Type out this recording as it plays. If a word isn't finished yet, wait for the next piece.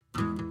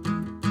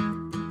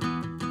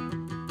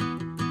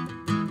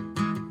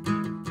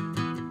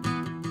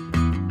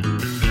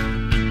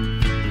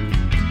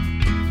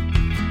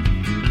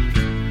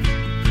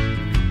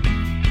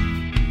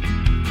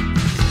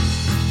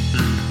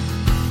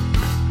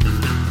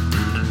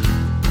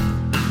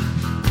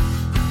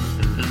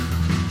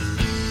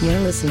You're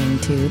listening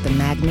to the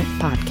Magnet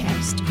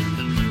Podcast.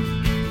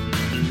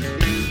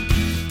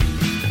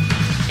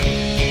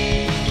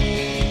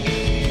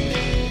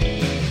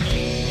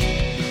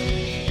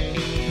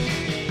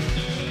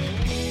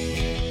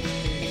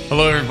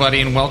 Hello,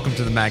 everybody, and welcome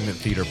to the Magnet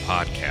Theater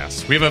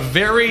Podcast. We have a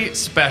very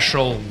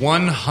special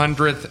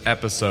 100th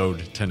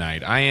episode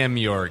tonight. I am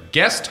your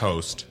guest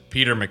host,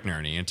 Peter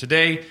McNerney, and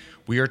today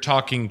we are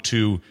talking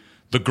to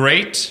the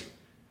great,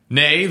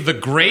 nay, the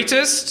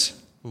greatest,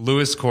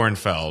 Louis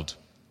Kornfeld.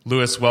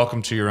 Louis,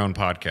 welcome to your own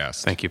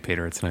podcast. Thank you,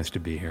 Peter. It's nice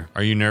to be here.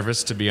 Are you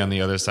nervous to be on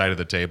the other side of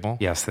the table?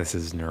 Yes, this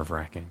is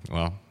nerve-wracking.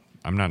 Well,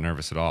 I'm not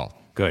nervous at all.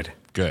 Good.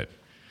 Good.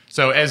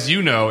 So as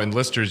you know, and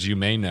listeners, you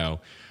may know,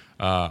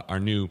 our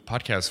new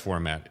podcast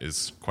format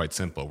is quite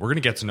simple. We're going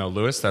to get to know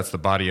Louis. That's the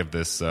body of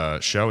this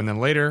show. And then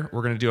later,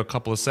 we're going to do a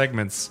couple of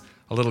segments,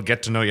 a little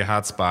get-to-know-you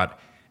hotspot,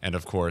 and,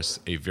 of course,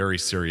 a very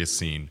serious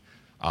scene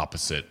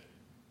opposite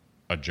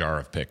a jar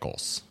of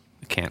pickles.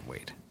 I can't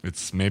wait.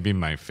 It's maybe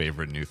my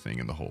favorite new thing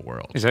in the whole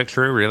world. Is that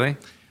true, really?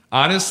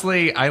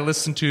 Honestly, I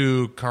listened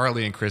to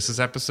Carly and Chris's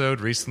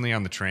episode recently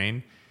on the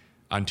train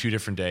on 2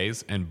 different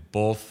days, and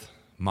both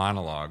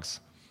monologues,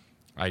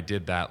 I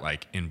did that,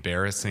 like,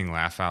 embarrassing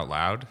laugh out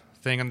loud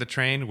thing on the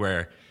train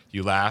where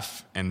you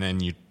laugh and then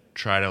you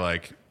try to,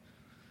 like,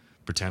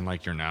 pretend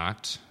like you're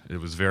not.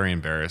 It was very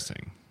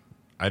embarrassing.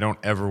 I don't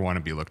ever want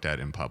to be looked at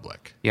in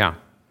public. Yeah.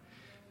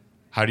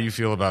 How do you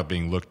feel about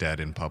being looked at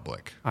in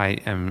public? I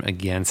am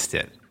against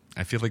it.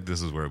 I feel like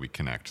this is where we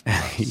connect the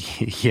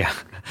most.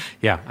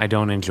 Yeah. I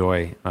don't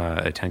enjoy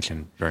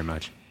attention very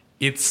much.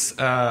 It's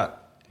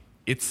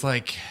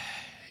like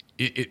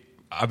it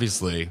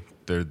obviously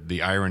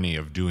the irony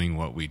of doing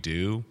what we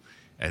do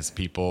as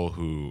people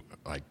who,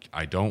 like,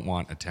 I don't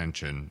want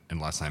attention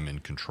unless I'm in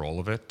control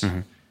of it. Mm-hmm.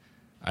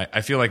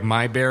 I feel like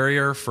my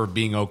barrier for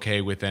being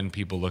okay with then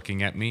people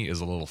looking at me is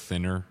a little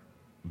thinner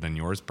than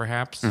yours,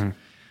 perhaps. Mm-hmm.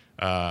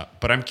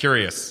 But I'm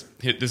curious.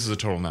 This is a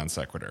total non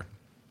sequitur.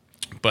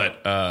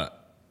 But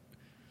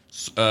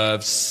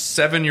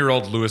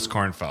 7-year-old Louis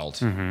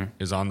Kornfeld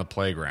is on the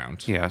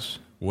playground. Yes.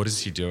 What is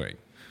he doing?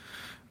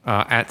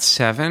 At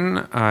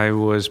 7, I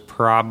was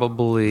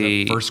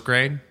probably... First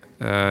grade?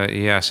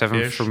 7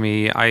 Ish? for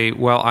me.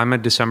 I'm a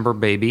December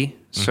baby,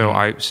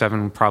 so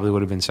 7 probably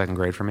would have been second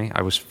grade for me.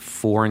 I was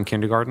 4 in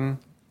kindergarten,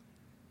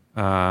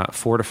 4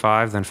 to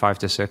 5, then 5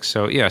 to 6.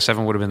 So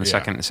 7 would have been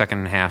the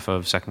second half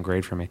of second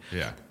grade for me.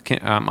 Yeah.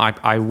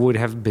 I would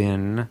have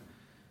been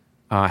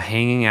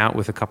hanging out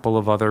with a couple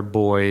of other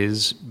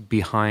boys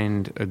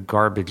behind a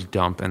garbage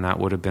dump, and that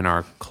would have been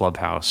our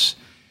clubhouse.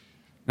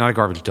 Not a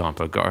garbage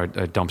dump, a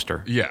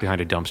dumpster. Yeah.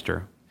 Behind a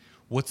dumpster.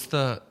 What's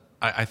the...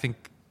 I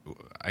think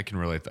I can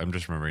relate. I'm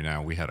just remembering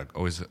now. We had it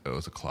was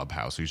a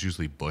clubhouse. It was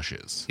usually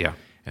bushes. Yeah.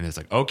 And it's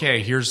like,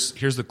 okay, here's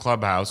the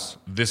clubhouse.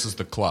 This is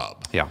the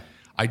club. Yeah.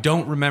 I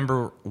don't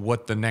remember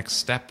what the next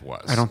step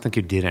was. I don't think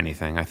you did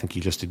anything. I think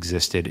you just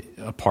existed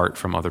apart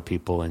from other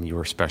people in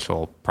your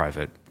special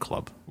private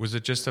club. Was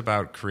it just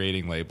about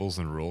creating labels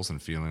and rules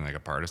and feeling like a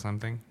part of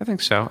something? I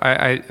think so.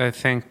 I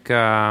think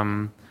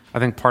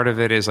part of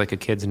it is like a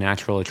kid's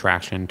natural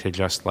attraction to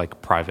just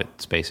like private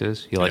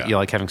spaces. You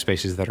like having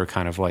spaces that are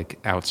kind of like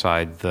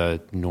outside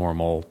the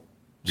normal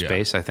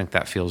space. I think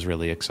that feels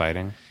really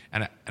exciting.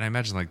 And I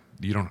imagine like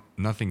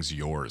nothing's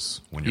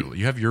yours when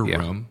you have your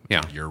room,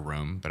 your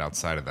room, but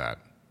outside of that.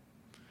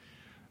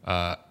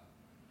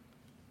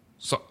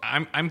 So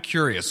I'm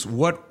curious,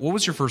 what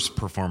was your first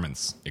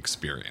performance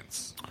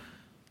experience?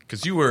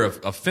 Because you were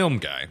a film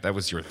guy, that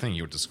was your thing.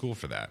 You went to school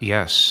for that.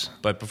 Yes,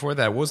 but before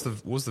that, what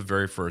was the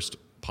very first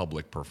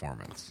public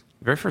performance?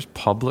 The very first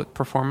public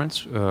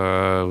performance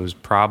was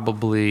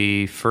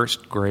probably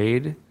first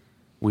grade.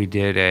 We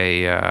did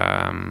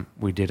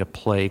a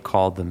play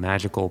called The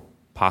Magical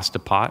Pasta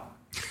Pot,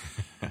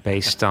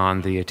 based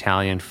on the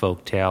Italian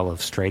folk tale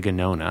of Strega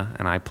Nona,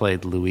 and I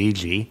played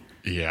Luigi.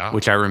 Yeah,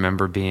 which I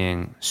remember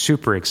being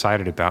super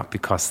excited about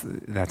because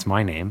that's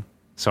my name.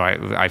 So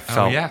I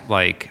felt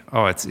like,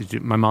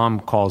 my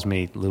mom calls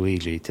me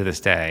Luigi to this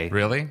day.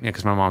 Really? Yeah,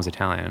 because my mom's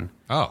Italian.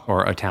 Oh.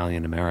 Or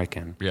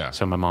Italian-American. Yeah.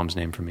 So my mom's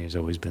name for me has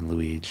always been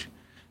Luigi.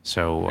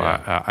 So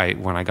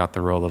when I got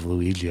the role of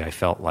Luigi, I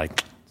felt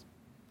like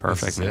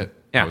perfect. This is it.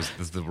 Yeah. This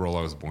is the role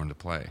I was born to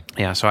play.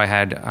 Yeah, so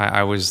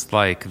I was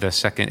like the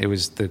second, it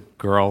was the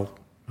girl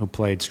who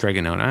played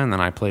Strega Nona, and then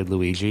I played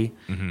Luigi.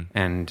 Mm-hmm.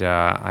 And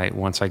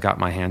once I got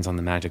my hands on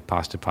the magic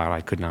pasta pot,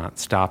 I could not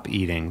stop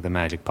eating the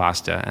magic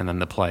pasta. And then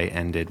the play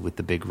ended with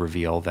the big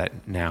reveal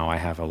that now I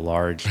have a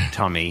large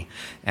tummy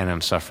and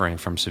I'm suffering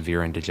from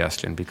severe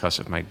indigestion because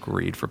of my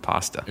greed for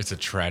pasta. It's a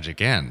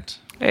tragic end.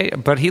 Hey,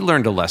 but he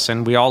learned a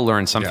lesson. We all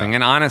learned something. Yeah.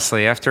 And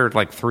honestly, after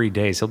like 3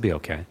 days, he'll be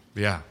okay.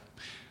 Yeah.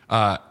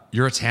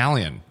 You're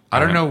Italian. I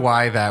don't know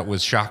why that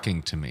was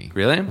shocking to me.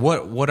 Really?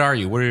 What are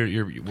you? What are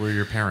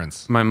your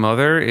parents? My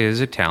mother is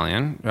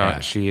Italian.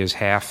 She is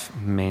half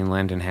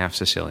mainland and half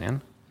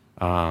Sicilian.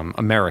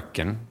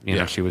 American. You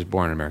know, she was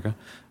born in America.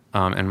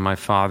 And my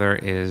father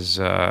is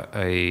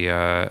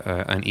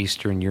an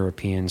Eastern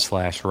European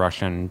 /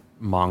 Russian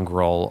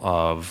mongrel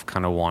of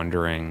kind of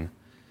wandering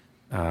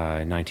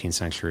 19th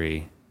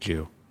century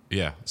Jew.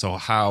 Yeah. So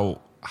how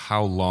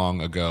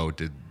long ago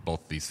did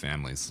both these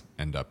families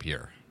end up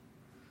here?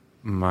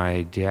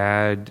 My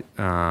dad,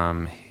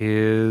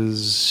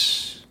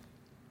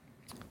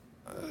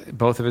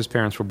 both of his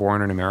parents were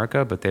born in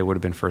America, but they would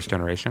have been first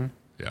generation.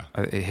 Yeah.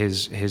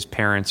 His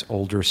parents'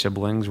 older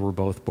siblings were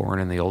both born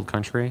in the old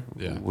country,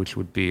 Yeah. which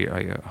would be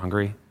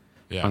Hungary.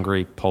 Yeah.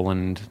 Hungary,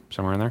 Poland,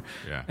 somewhere in there.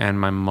 Yeah. And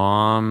my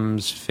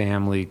mom's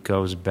family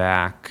goes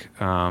back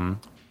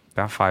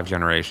about 5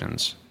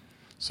 generations.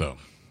 So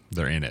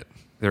they're in it.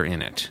 They're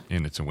in it.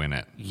 In it to win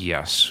it.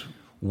 Yes.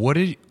 What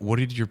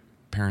did your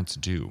parents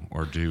do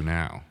or do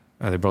now?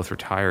 They're both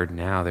retired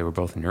now. They were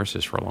both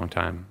nurses for a long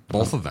time.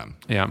 Both of them.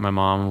 Yeah, my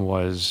mom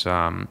was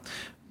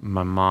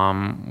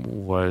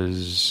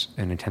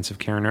an intensive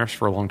care nurse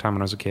for a long time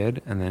when I was a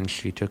kid, and then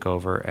she took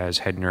over as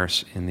head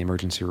nurse in the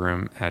emergency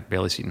room at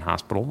Bailey Seton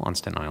Hospital on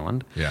Staten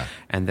Island. Yeah.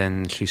 And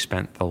then she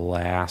spent the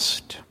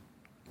last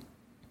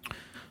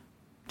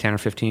 10 or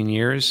 15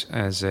 years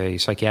as a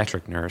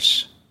psychiatric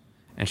nurse,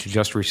 and she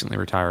just recently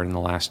retired in the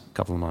last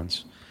couple of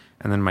months.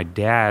 And then my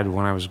dad,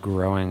 when I was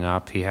growing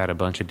up, he had a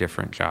bunch of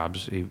different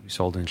jobs. He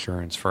sold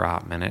insurance for a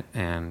hot minute,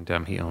 and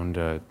he owned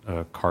a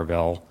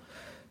Carvel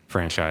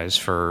franchise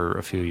for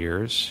a few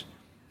years.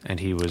 And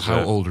he was...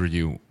 How old were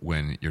you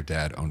when your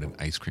dad owned an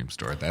ice cream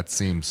store? That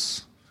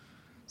seems...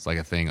 It's like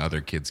a thing other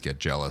kids get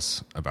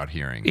jealous about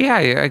hearing. Yeah,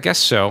 I guess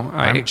so.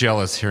 I'm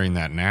jealous hearing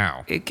that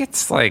now. It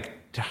gets, like,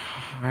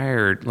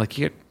 tired. Like,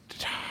 you get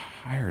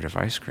tired of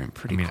ice cream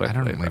pretty quickly. I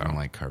don't even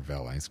like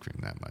Carvel ice cream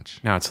that much.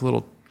 No, it's a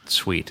little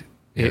sweet.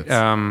 Yeah,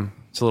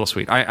 It's a little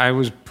sweet. I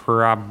was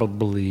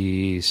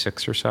probably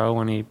 6 or so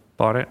when he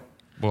bought it.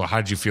 Well,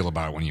 how did you feel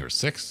about it when you were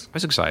 6? I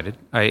was excited.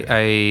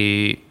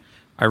 I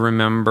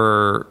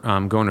remember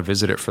going to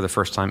visit it for the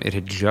first time. It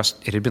had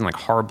been like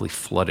horribly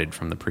flooded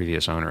from the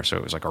previous owner, so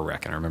it was like a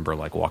wreck. And I remember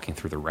like walking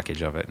through the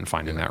wreckage of it and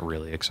finding that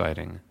really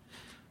exciting.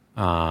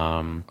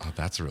 Oh,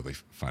 that's really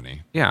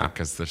funny. Yeah.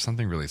 Because there's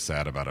something really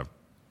sad about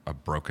a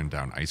broken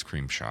down ice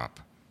cream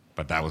shop.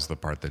 But that was the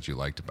part that you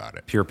liked about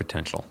it. Pure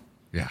potential.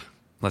 Yeah.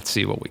 Let's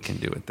see what we can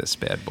do with this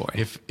bad boy.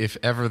 If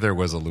ever there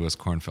was a Lewis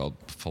Kornfeld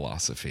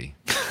philosophy,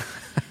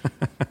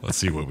 let's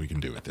see what we can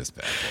do with this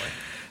bad boy.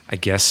 I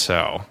guess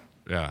so.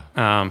 Yeah.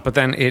 But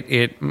then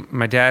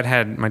my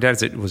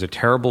dad was a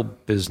terrible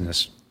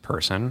business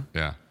person.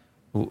 Yeah.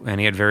 And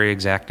he had very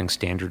exacting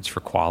standards for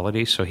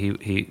quality. So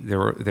there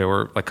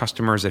were like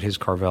customers at his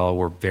Carvel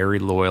were very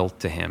loyal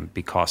to him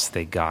because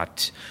he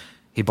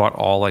bought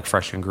all like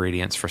fresh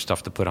ingredients for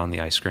stuff to put on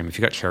the ice cream. If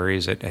you got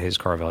cherries at his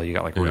Carvel, you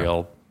got like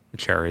real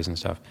cherries and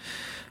stuff.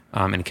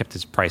 And he kept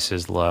his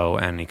prices low,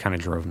 and he kind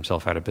of drove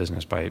himself out of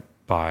business by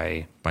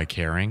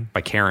caring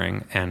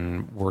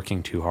and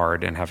working too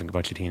hard and having a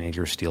bunch of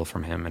teenagers steal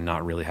from him and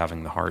not really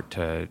having the heart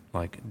to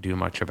like do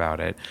much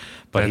about it.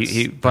 But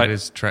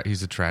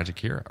he's a tragic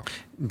hero.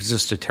 He's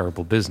just a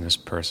terrible business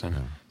person.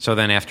 Yeah. So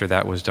then after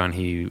that was done,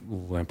 he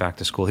went back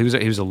to school. He was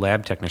a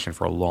lab technician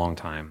for a long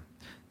time.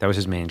 That was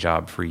his main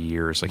job for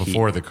years. Like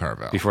before the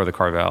Carvel. Before the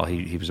Carvel,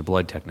 he was a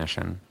blood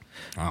technician.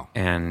 Oh.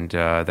 And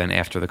then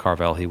after the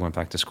Carvel, he went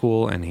back to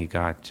school and he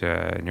got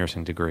a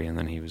nursing degree, and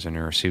then he was a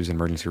nurse. He was an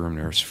emergency room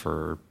nurse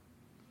for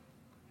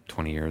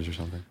 20 years or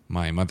something.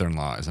 My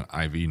mother-in-law is an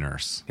IV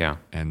nurse. Yeah.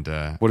 And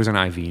what is an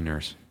IV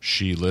nurse?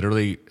 She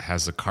literally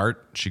has a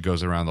cart. She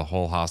goes around the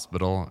whole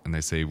hospital, and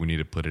they say, we need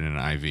to put it in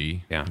an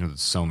IV. Yeah.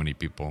 There's so many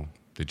people.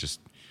 We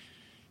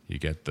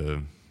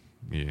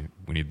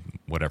need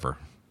whatever.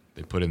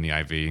 They put in the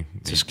IV.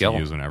 It's a skill.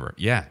 Use whenever.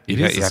 Yeah, you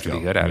have to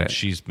be good at it.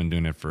 She's been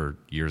doing it for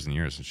years and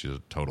years, and she's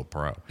a total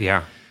pro.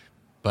 Yeah.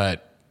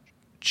 But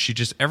she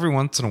just, every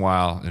once in a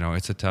while,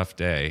 it's a tough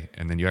day,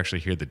 and then you actually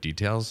hear the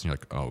details, and you're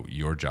like, oh,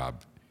 your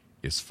job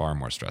is far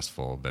more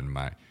stressful than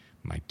my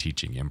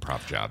teaching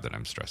improv job that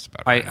I'm stressed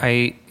about.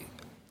 I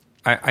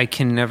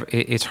can never.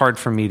 It's hard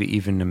for me to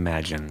even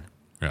imagine.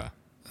 Yeah.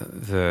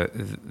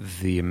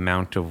 The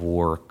amount of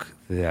work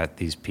that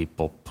these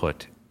people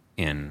put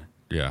in.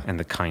 Yeah. And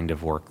the kind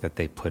of work that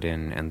they put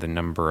in, and the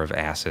number of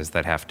asses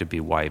that have to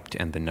be wiped,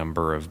 and the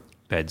number of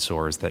bed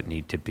sores that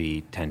need to be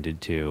tended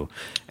to,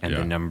 and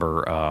the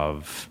number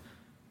of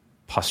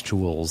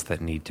pustules that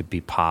need to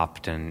be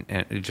popped,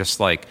 and just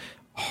like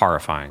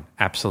horrifying.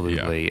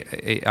 Absolutely.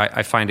 Yeah.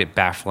 I find it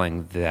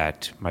baffling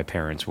that my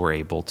parents were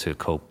able to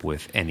cope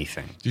with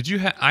anything.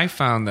 I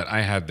found that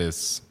I had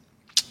this,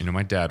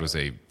 my dad was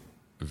a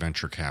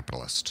venture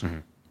capitalist, mm-hmm.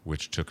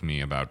 which took me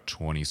about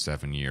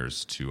 27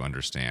 years to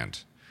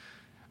understand.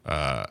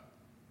 But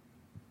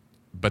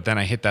then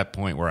I hit that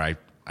point where I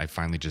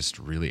finally just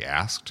really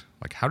asked,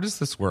 like, how does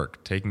this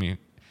work?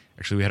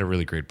 Actually, we had a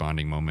really great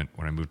bonding moment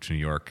when I moved to New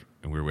York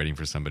and we were waiting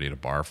for somebody at a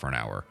bar for an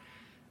hour.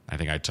 I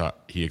think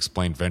he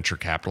explained venture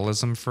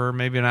capitalism for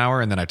maybe an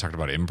hour, and then I talked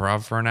about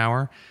improv for an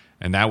hour.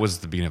 And that was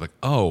the beginning of like,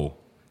 oh,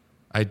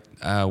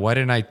 why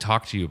didn't I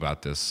talk to you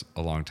about this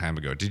a long time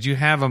ago? Did you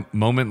have a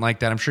moment like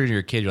that? I'm sure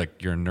you're a kid,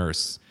 you're a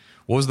nurse.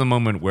 What was the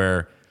moment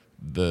where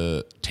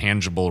the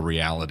tangible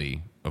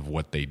reality of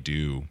what they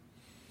do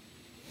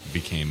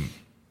became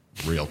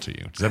real to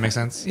you. Does that make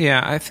sense?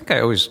 Yeah, I think I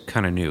always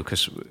kind of knew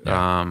because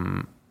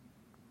when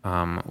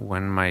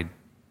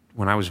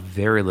I was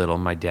very little,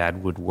 my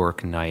dad would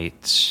work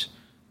nights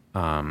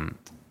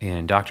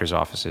in doctors'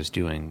 offices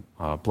doing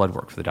blood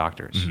work for the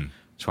doctors. Mm-hmm.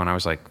 So when I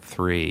was like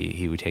 3,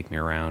 he would take me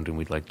around and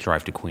we'd like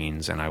drive to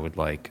Queens and I would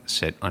like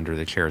sit under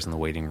the chairs in the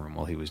waiting room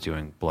while he was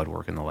doing blood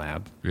work in the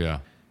lab. Yeah.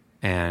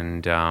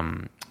 And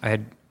I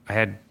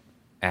had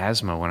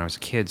asthma when I was a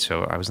kid,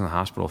 so I was in the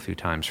hospital a few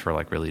times for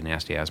like really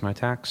nasty asthma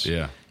attacks.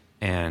 Yeah.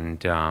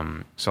 And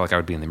so like I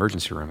would be in the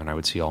emergency room and I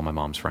would see all my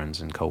mom's friends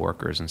and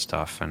coworkers and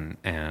stuff.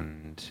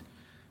 And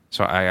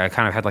so I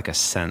kind of had like a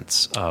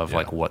sense of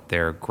like what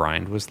their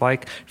grind was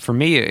like. For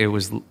me, it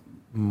was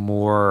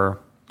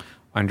more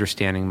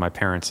understanding my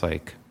parents'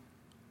 like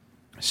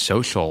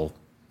social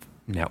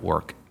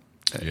network.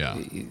 Yeah.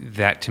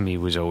 That to me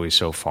was always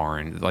so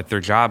foreign. Like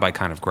their job I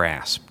kind of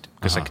grasped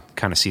because I could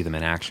kind of see them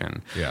in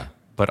action. Yeah.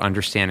 But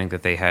understanding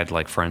that they had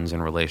like friends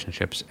and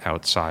relationships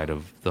outside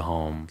of the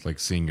home. Like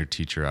seeing your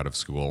teacher out of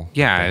school.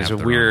 Yeah, it's a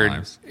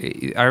weird.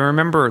 I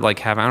remember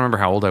like I don't remember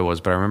how old I was,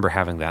 but I remember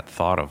having that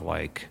thought of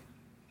like,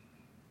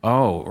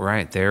 oh,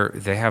 right,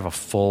 they have a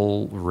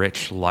full,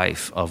 rich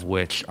life of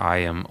which I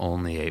am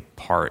only a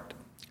part.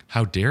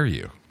 How dare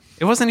you?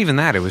 It wasn't even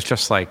that. It was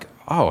just like,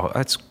 oh,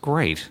 that's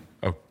great.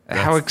 Oh,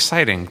 how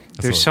exciting.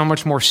 There's so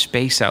much more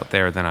space out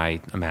there than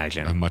I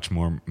imagine. A much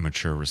more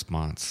mature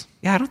response.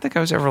 Yeah, I don't think I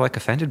was ever like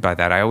offended by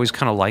that. I always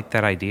kind of liked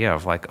that idea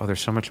of like, oh,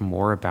 there's so much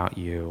more about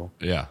you.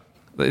 Yeah.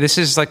 This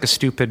is like a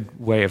stupid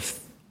way of.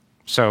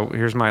 So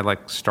here's my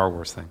like Star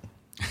Wars thing.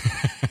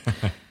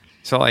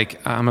 So like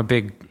I'm a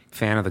big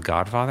fan of The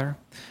Godfather.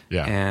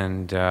 Yeah.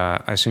 And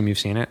I assume you've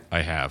seen it.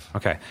 I have.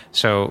 Okay.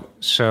 So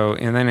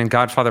and then in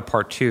Godfather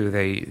Part 2,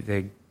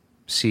 they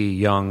see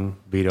young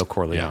Vito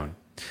Corleone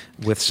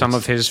with some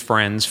of his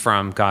friends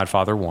from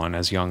Godfather 1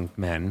 as young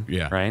men.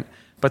 Yeah. Right.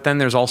 But then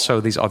there's also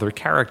these other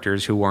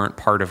characters who weren't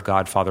part of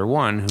Godfather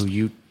 1 who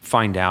you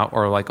find out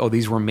are like, oh,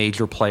 these were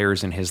major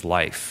players in his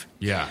life.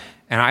 Yeah.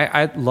 And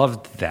I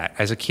loved that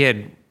as a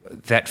kid.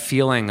 That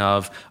feeling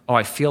of, oh,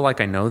 I feel like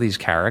I know these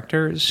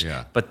characters,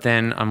 but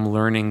then I'm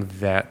learning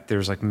that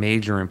there's like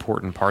major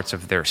important parts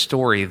of their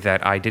story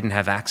that I didn't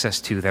have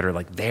access to that are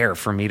like there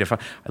for me to find.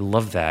 I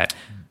love that.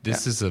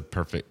 This is a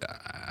perfect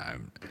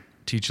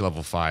teach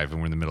level 5,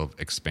 and we're in the middle of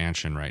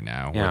expansion right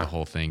now, where the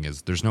whole thing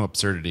is there's no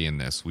absurdity in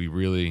this. We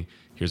really,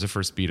 here's a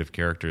first beat of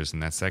characters,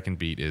 and that second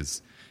beat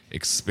is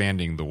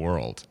expanding the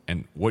world.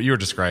 And what you're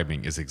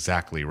describing is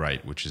exactly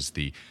right, which is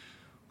the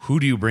who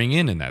do you bring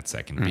in that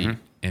second beat?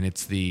 And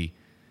it's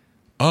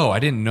I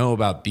didn't know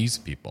about these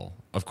people.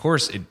 Of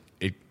course,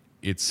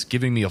 it's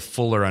giving me a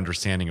fuller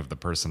understanding of the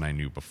person I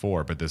knew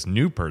before. But this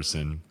new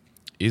person,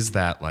 is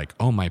that like,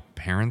 oh, my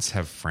parents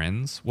have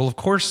friends? Well, of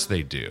course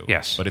they do.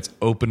 Yes. But it's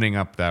opening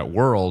up that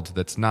world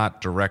that's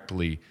not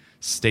directly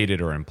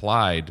stated or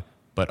implied.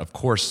 But of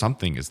course,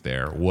 something is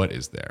there. What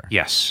is there?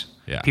 Yes.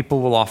 Yeah. People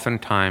will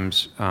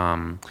oftentimes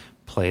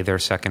play their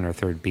second or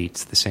third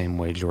beats the same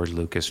way George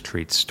Lucas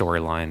treats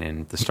storyline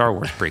in the Star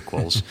Wars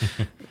prequels.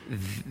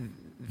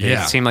 They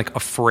seem like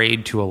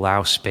afraid to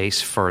allow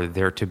space for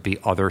there to be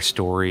other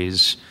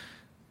stories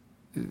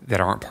that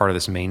aren't part of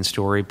this main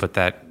story, but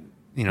that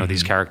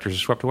these characters are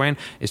swept away in.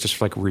 It's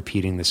just like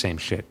repeating the same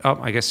shit. Oh,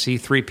 I guess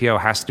C-3PO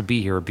has to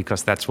be here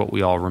because that's what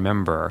we all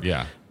remember.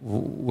 Yeah.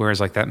 Whereas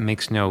like that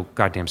makes no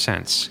goddamn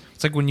sense.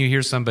 It's like when you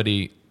hear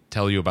somebody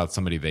tell you about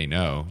somebody they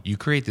know, you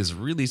create this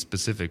really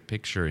specific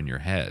picture in your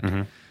head.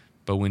 Mm-hmm.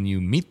 But when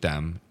you meet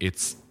them,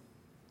 it's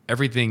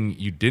everything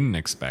you didn't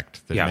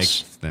expect that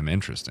makes them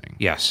interesting.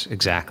 Yes,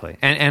 exactly.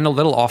 And a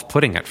little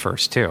off-putting at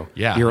first, too.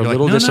 Yeah. You're a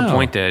little like,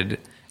 disappointed,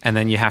 and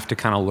then you have to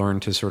kind of learn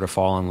to sort of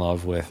fall in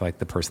love with like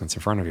the person that's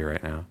in front of you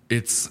right now.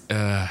 It's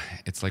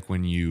like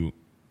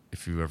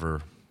if you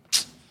ever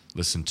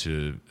listen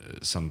to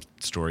some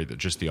story that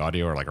just the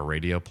audio or like a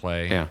radio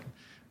play,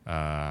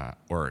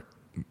 or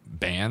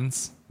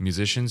bands,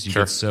 musicians, you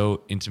get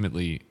so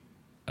intimately,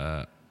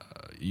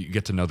 you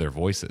get to know their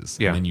voices,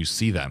 and then you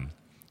see them,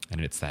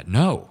 and it's that,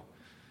 no,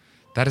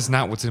 that is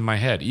not what's in my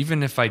head.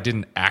 Even if I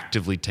didn't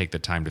actively take the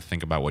time to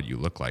think about what you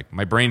look like,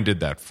 my brain did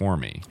that for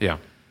me. Yeah.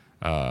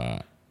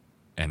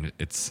 And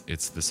it's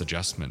this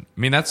adjustment. I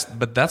mean, that's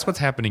what's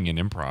happening in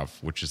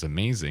improv, which is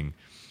amazing.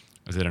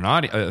 Is that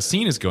a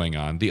scene is going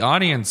on, the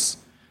audience's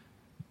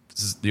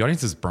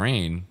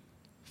brain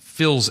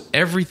fills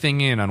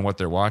everything in on what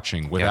they're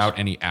watching without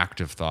any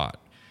active thought.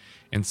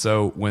 And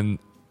so when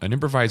an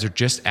improviser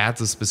just adds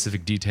a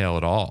specific detail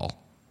at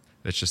all,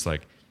 that's just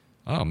like,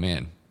 oh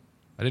man,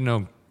 I didn't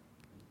know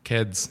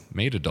kids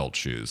made adult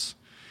shoes.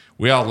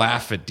 We all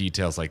laugh at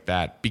details like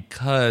that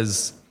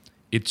because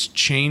it's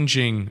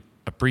changing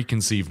a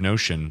preconceived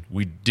notion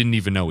we didn't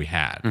even know we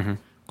had. Mm-hmm.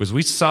 Because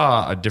we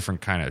saw a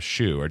different kind of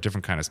shoe or a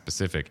different kind of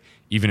specific,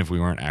 even if we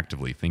weren't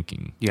actively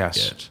thinking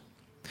it.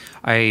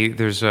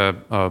 There's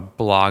a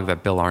blog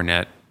that Bill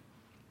Arnett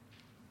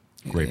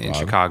in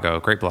Chicago,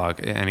 great blog,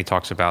 and he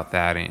talks about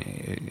that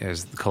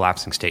as the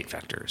collapsing state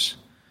vectors.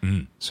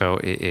 So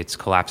it's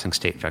collapsing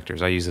state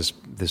vectors. I use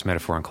this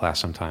metaphor in class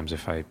sometimes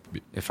if I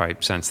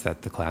sense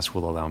that the class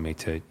will allow me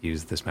to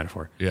use this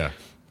metaphor. Yeah.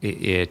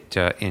 It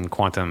in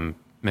quantum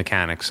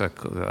mechanics,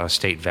 a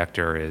state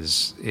vector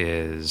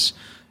is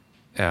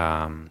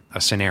a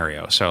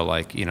scenario. So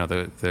like, you know,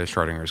 the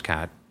Schrodinger's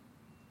cat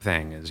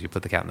thing is you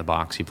put the cat in the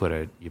box, you put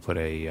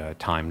a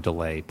time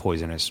delay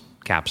poisonous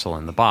capsule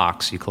in the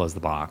box, you close the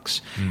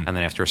box, and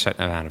then after a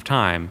certain amount of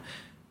time,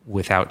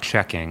 without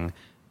checking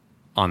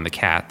on the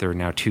cat, there are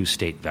now two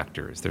state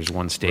vectors. There's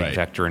one state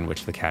vector in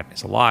which the cat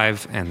is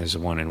alive, and there's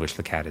one in which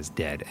the cat is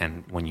dead.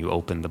 And when you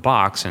open the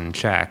box and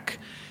check,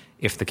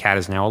 if the cat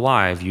is now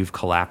alive, you've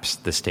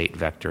collapsed the state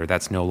vector.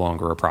 That's no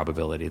longer a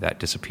probability. That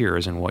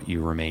disappears, and what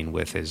you remain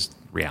with is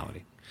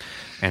reality.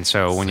 And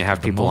so when you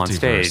have people on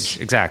stage,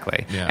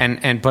 exactly.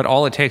 Yeah. But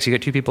all it takes, you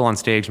get two people on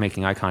stage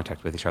making eye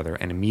contact with each other,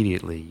 and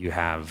immediately you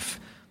have,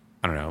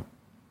 I don't know,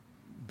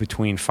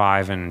 between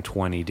 5 and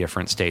 20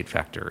 different state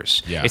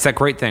vectors. Yeah. It's that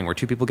great thing where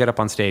two people get up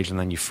on stage and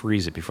then you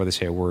freeze it before they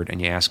say a word, and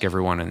you ask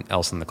everyone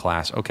else in the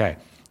class, okay,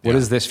 what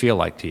does this feel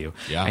like to you?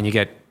 Yeah. And you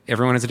get,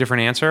 everyone has a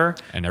different answer.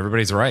 And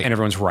everybody's right. And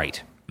everyone's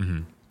right.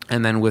 Mm-hmm.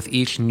 And then with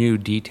each new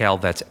detail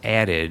that's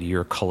added,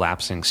 you're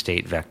collapsing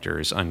state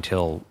vectors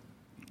until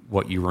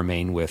what you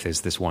remain with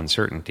is this one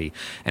certainty.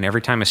 And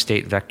every time a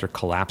state vector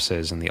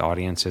collapses in the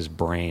audience's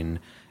brain,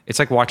 it's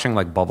like watching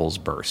like bubbles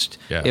burst.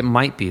 Yeah. It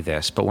might be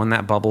this, but when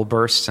that bubble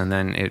bursts and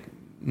then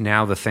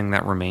now the thing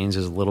that remains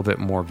is a little bit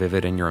more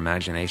vivid in your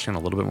imagination, a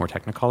little bit more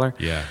technicolor.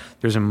 Yeah.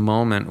 There's a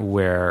moment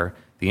where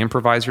the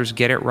improvisers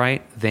get it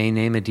right. They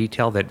name a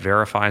detail that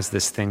verifies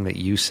this thing that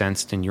you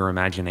sensed in your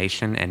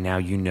imagination, and now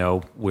you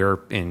know we're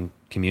in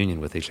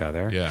communion with each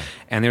other. Yeah.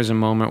 And there's a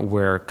moment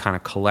where kind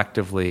of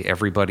collectively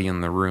everybody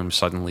in the room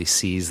suddenly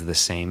sees the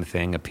same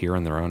thing appear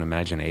in their own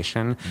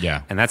imagination.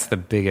 Yeah. And that's the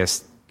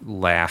biggest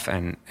laugh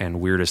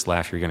and weirdest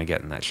laugh you're going to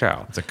get in that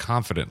show. It's a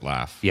confident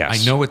laugh.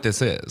 Yes. I know what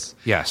this is.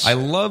 Yes. I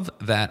love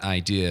that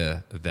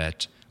idea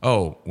that,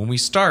 when we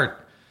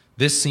start,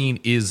 this scene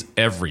is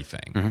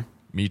everything.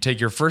 Mm-hmm. You take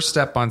your first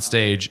step on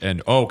stage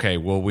and,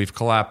 we've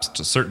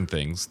collapsed certain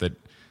things that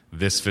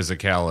this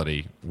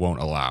physicality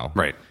won't allow.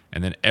 Right.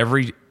 And then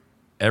every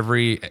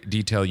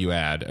detail you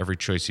add, every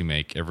choice you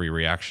make, every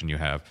reaction you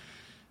have,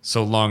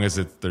 so long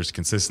as there's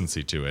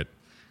consistency to it,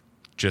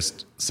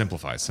 just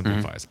simplifies,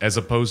 as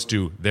opposed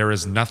to there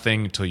is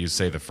nothing till you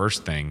say the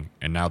first thing,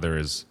 and now there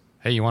is,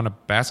 hey, you want a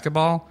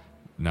basketball?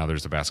 Now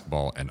there's a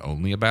basketball and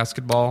only a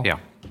basketball. Yeah,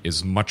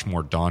 is much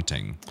more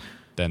daunting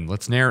than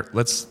let's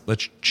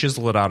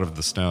chisel it out of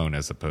the stone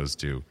as opposed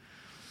to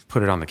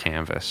put it on the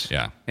canvas.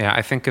 Yeah,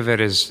 I think of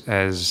it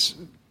as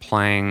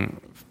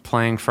playing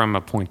from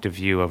a point of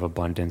view of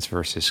abundance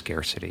versus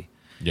scarcity.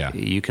 Yeah,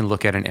 you can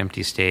look at an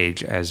empty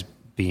stage as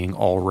being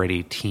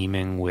already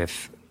teeming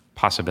with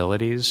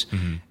possibilities,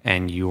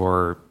 and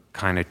you're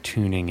kind of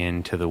tuning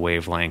into the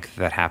wavelength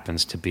that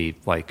happens to be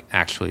like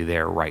actually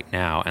there right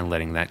now and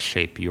letting that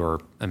shape your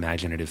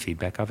imaginative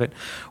feedback of it.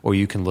 Or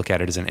you can look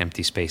at it as an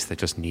empty space that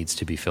just needs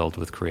to be filled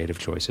with creative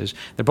choices.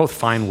 They're both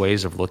fine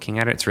ways of looking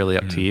at it. It's really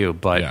up to you,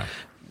 but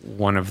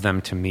one of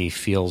them to me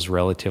feels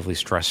relatively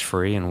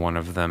stress-free and one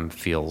of them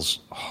feels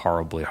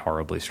horribly,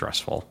 horribly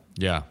stressful.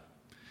 Yeah,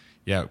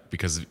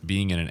 because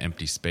being in an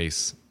empty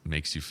space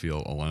makes you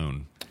feel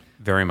alone.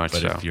 Very much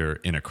so. But if you're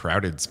in a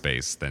crowded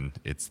space, then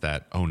it's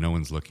that, no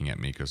one's looking at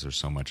me because there's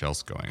so much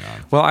else going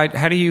on. Well,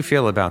 how do you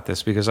feel about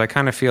this? Because I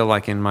kind of feel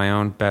like in my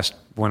own best,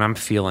 when I'm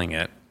feeling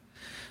it,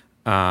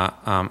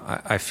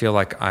 I feel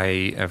like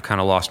I have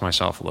kind of lost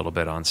myself a little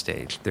bit on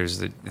stage. There's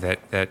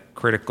that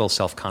critical,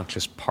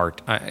 self-conscious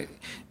part.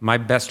 My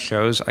best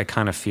shows, I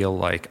kind of feel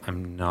like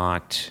I'm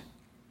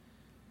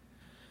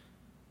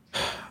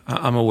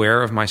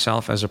aware of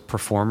myself as a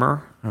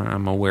performer.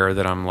 I'm aware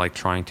that I'm like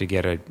trying to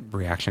get a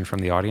reaction from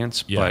the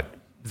audience, but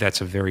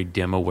that's a very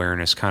dim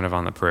awareness kind of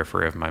on the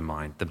periphery of my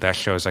mind. The best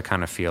shows, I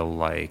kind of feel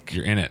like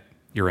you're in it.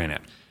 You're in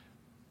it.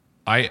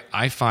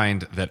 I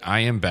find that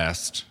I am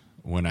best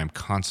when I'm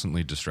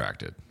constantly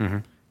distracted. Mm-hmm.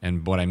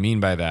 And what I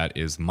mean by that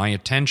is my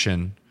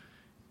attention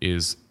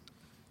is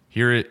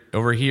here.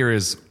 Over here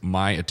is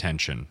my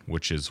attention,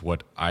 which is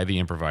what I, the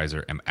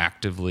improviser, am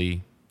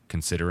actively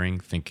considering,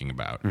 thinking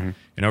about. Mm-hmm.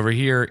 And over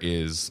here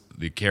is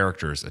the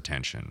character's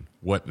attention,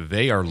 what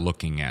they are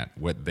looking at,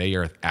 what they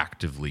are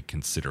actively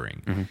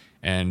considering. Mm-hmm.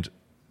 And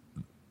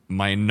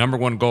my number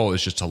one goal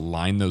is just to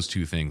line those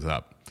two things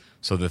up.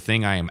 So the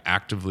thing I am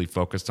actively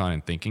focused on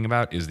and thinking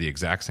about is the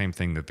exact same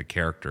thing that the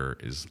character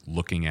is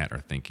looking at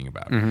or thinking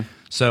about. Mm-hmm.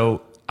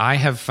 So I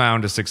have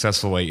found a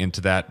successful way into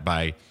that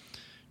by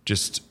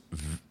just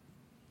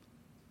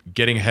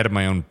getting ahead of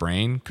my own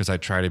brain because I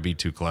try to be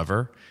too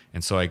clever.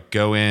 And so I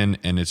go in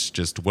and it's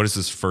just, what is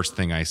this first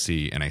thing I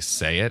see? And I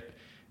say it,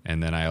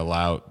 and then I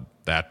allow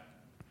that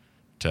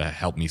to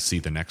help me see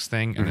the next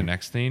thing and the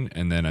next thing.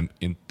 And then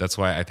that's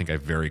why I think I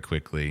very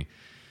quickly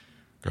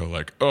go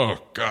like, oh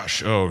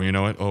gosh, you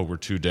know what? Oh, we're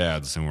two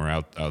dads and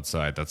we're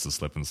outside. That's the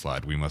slip and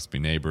slide. We must be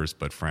neighbors,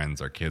 but friends.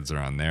 Our kids are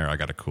on there. I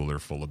got a cooler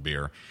full of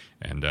beer,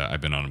 and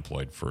I've been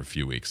unemployed for a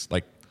few weeks.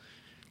 Like,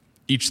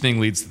 each thing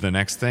leads to the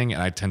next thing,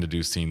 and I tend to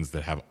do scenes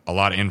that have a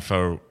lot of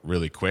info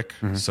really quick,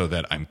 so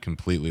that I'm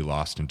completely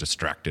lost and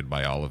distracted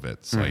by all of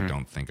it, so I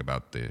don't think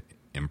about the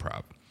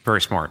improv.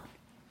 Very smart.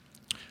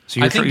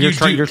 So I think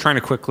you're trying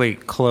to quickly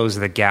close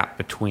the gap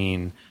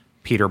between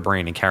Peter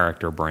brain and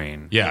character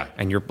brain. Yeah.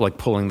 And you're like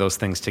pulling those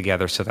things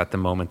together so that the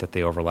moment that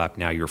they overlap,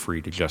 now you're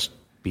free to just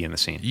be in the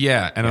scene.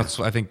 Yeah, and that's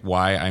I think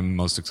why I'm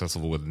most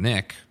successful with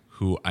Nick,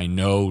 who I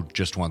know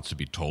just wants to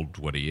be told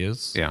what he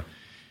is. Yeah.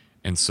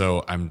 And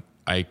so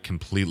I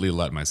completely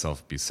let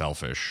myself be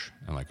selfish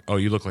and like, oh,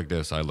 you look like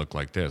this, I look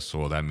like this. So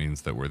well, that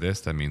means that we're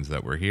this, that means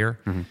that we're here.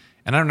 And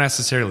I don't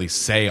necessarily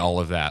say all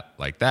of that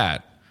like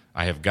that.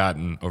 I have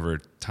gotten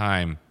over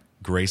time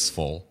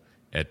graceful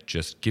at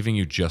just giving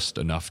you just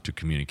enough to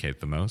communicate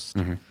the most,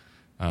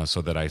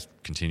 so that I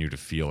continue to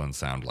feel and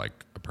sound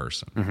like a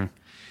person.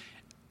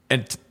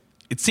 And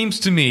it seems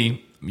to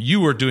me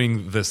you are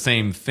doing the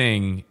same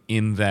thing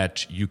in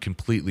that you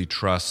completely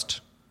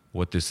trust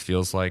what this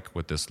feels like,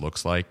 what this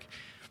looks like,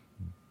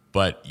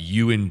 but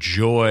you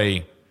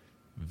enjoy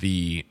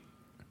the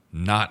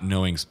not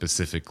knowing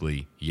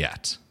specifically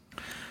yet.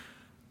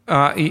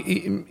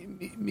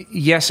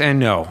 Yes and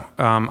no.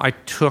 I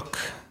took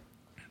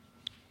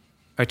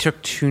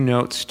 2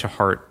 notes to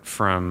heart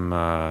from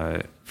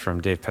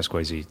Dave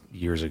Pasquesi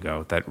years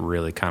ago that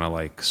really kind of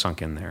like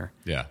sunk in there.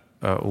 Yeah.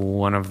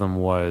 One of them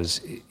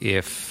was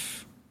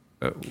if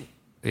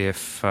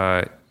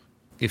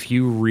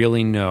you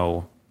really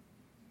know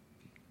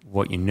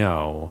what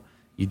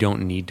you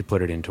don't need to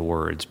put it into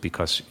words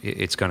because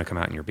it's going to come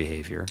out in your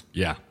behavior.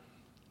 Yeah.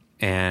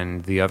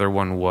 And the other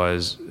one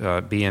was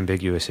be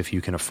ambiguous if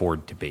you can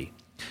afford to be.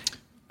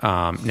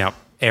 Now,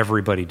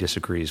 everybody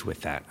disagrees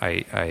with that.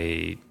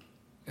 I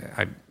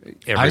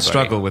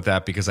struggle with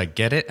that because I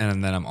get it,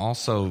 and then I'm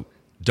also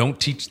don't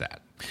teach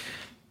that.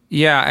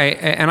 Yeah,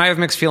 and I have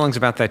mixed feelings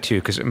about that too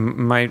because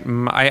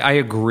I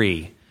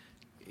agree.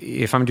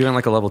 If I'm doing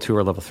like a level 2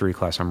 or level 3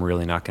 class, I'm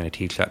really not going to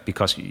teach that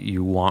because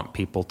you want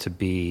people to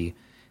be.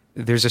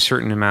 There's a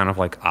certain amount of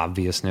like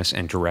obviousness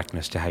and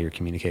directness to how you're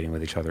communicating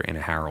with each other in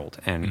a Harold,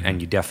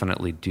 and you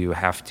definitely do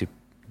have to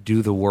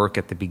do the work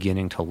at the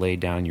beginning to lay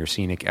down your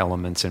scenic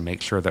elements and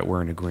make sure that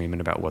we're in agreement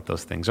about what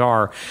those things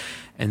are.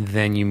 And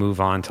then you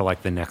move on to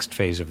like the next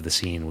phase of the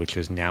scene, which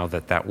is now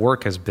that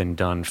work has been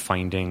done,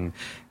 finding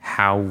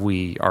how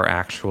we are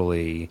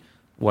actually,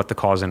 what the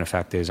cause and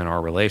effect is in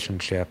our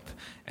relationship.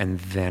 And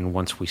then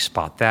once we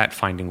spot that,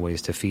 finding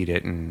ways to feed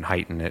it and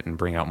heighten it and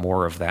bring out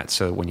more of that.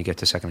 So when you get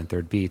to second and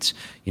third beats,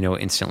 you know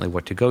instantly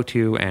what to go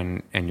to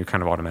and you're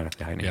kind of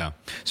automatically heightening. Yeah.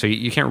 So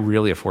you can't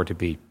really afford to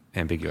be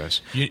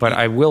ambiguous. But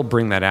I will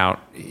bring that out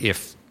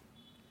if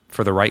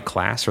for the right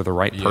class or the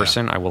right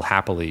person, I will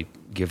happily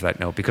give that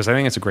note because I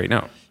think it's a great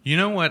note. You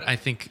know what? I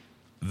think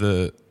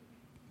maybe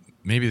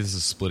this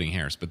is splitting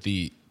hairs, but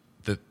the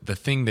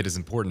thing that is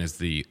important is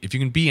if you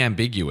can be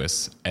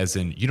ambiguous, as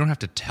in you don't have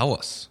to tell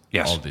us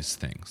all these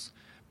things.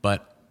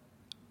 But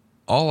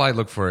all I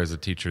look for as a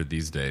teacher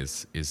these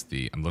days is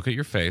I look at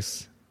your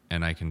face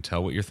and I can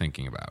tell what you're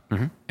thinking about.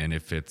 And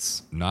if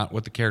it's not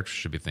what the character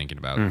should be thinking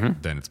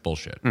about, then it's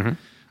bullshit.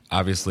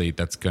 Obviously,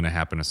 that's going to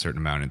happen a certain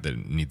amount and that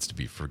it needs to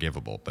be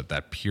forgivable. But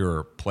that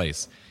pure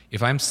place,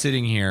 if I'm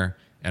sitting here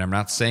and I'm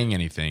not saying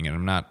anything and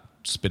I'm not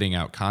spitting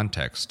out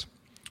context,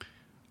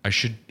 I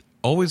should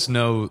always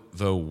know,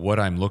 though, what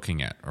I'm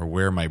looking at or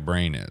where my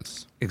brain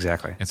is.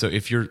 Exactly. And so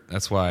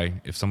that's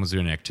why if someone's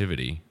doing an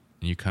activity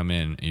and you come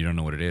in and you don't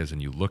know what it is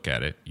and you look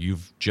at it,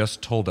 you've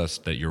just told us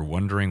that you're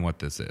wondering what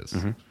this is.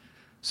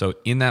 So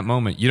in that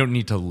moment, you don't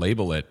need to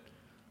label it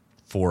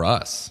for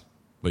us,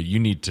 but you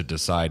need to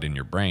decide in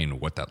your brain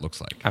what that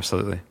looks like.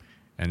 Absolutely.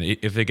 And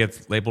if it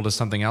gets labeled as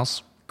something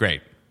else,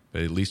 great.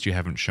 But at least you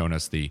haven't shown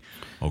us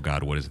oh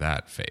God, what is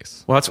that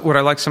face? Well, that's what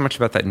I like so much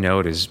about that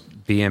note is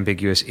be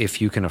ambiguous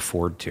if you can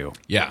afford to.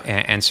 Yeah.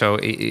 And so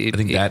I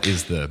think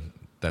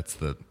that's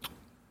the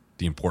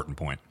important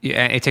point.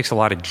 Yeah, it takes a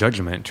lot of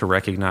judgment to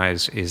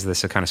recognize, is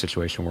this a kind of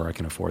situation where I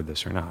can afford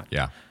this or not?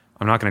 Yeah.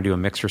 I'm not going to do a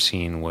mixer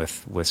scene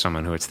with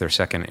someone who it's their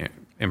second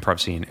improv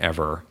scene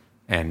ever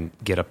and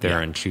get up there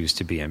and choose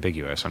to be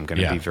ambiguous. I'm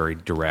going to be very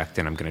direct,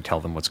 and I'm going to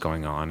tell them what's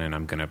going on, and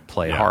I'm going to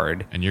play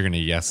hard. And you're going to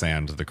yes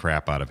and the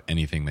crap out of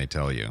anything they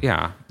tell you.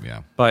 Yeah.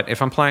 Yeah. But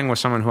if I'm playing with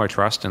someone who I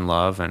trust and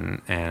love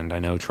and I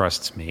know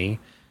trusts me,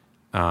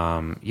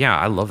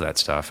 I love that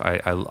stuff.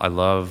 I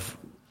love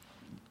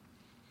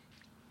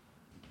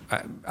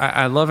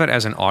it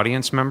as an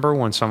audience member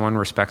when someone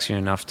respects you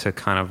enough to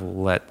kind of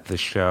let the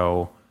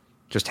show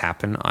just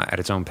happen at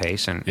its own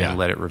pace and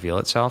let it reveal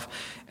itself.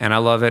 And I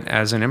love it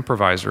as an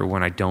improviser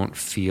when I don't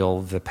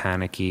feel the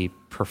panicky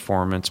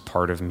performance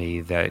part of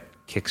me that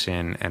kicks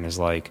in and is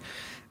like,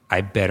 I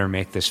better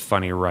make this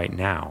funny right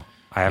now.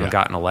 I haven't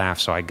gotten a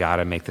laugh, so I got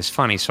to make this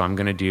funny. So I'm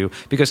going to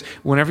because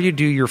whenever you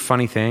do your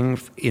funny thing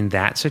in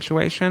that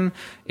situation,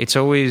 it's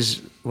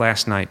always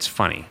last night's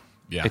funny.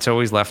 Yeah. It's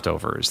always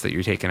leftovers that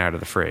you're taking out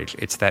of the fridge.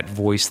 It's that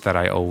voice that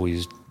I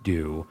always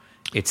do.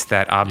 It's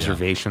that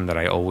observation that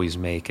I always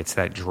make. It's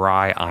that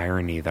dry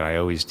irony that I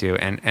always do.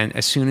 And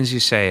as soon as you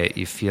say it,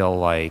 you feel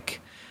like,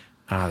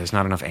 There's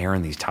not enough air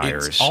in these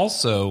tires. It's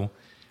also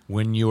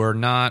when you're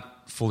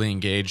not fully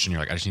engaged and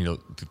you're like, I just need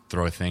to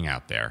throw a thing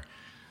out there.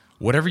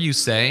 Whatever you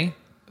say,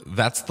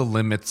 that's the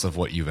limits of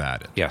what you've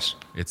added. Yes.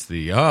 It's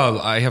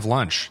I have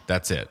lunch.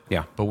 That's it.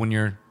 Yeah. But when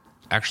you're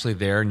actually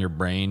there and your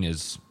brain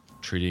is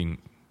treating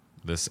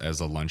this as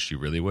a lunch you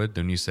really would,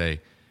 then you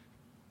say,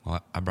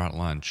 well, I brought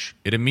lunch.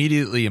 It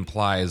immediately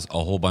implies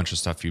a whole bunch of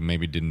stuff you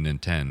maybe didn't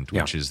intend,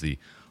 which is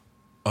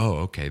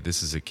okay,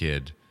 this is a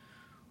kid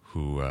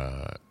who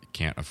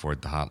can't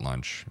afford the hot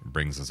lunch,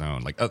 brings his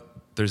own. Like,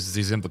 there's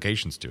these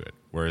implications to it.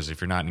 Whereas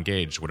if you're not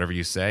engaged, whatever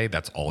you say,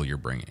 that's all you're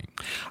bringing.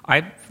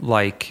 I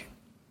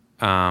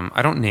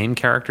don't name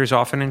characters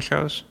often in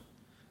shows,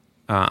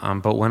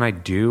 but when I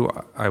do,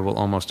 I will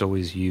almost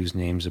always use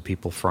names of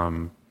people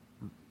from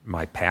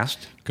my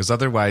past. Because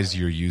otherwise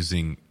you're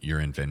using your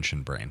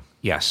invention brain.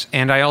 Yes.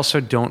 And I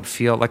also don't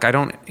feel like I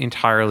don't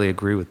entirely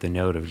agree with the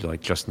note of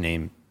like just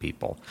name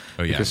people.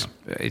 Oh, yeah. Because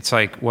it's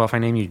like, well, if I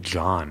name you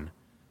John,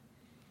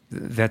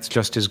 that's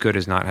just as good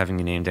as not having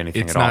you named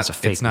anything at all. It's a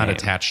fake It's not name.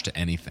 attached to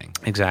anything.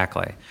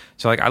 Exactly.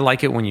 So like I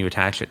like it when you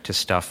attach it to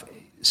stuff.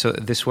 So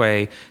this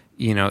way,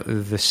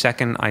 the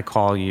second I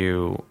call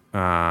you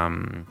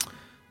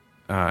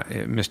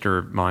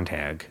Mr.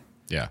 Montag,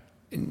 Yeah.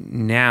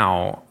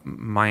 now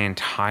my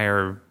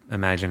entire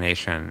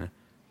imagination,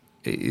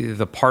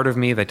 the part of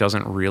me that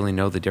doesn't really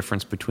know the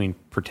difference between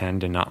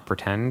pretend and not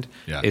pretend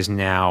is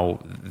now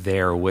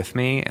there with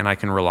me, and I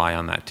can rely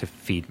on that to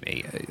feed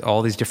me.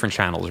 All these different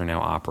channels are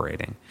now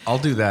operating. I'll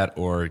do that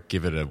or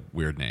give it a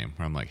weird name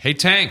where I'm like, hey,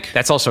 Tank.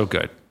 That's also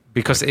good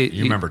because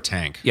You remember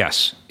Tank.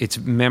 Yes. It's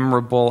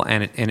memorable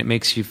and it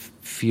makes you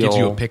feel... Gives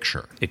you a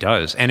picture. It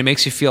does. And it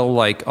makes you feel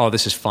like, oh,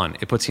 this is fun.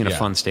 It puts you in a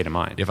fun state of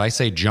mind. If I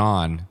say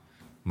John,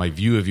 my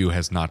view of you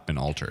has not been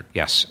altered.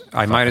 Yes.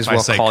 I might as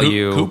well call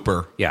you...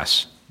 Cooper.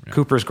 Yes. Yeah.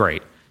 Cooper's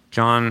great.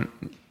 John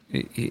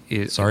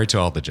is... Sorry to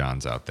all the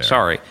Johns out there.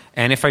 Sorry.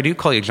 And if I do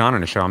call you John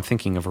on a show, I'm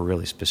thinking of a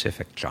really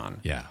specific John.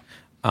 Yeah.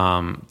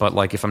 But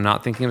like if I'm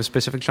not thinking of a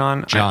specific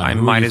John, I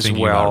who might are you as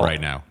thinking well... about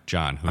right now?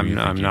 John, who are you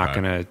I'm thinking not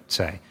about? going to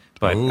say.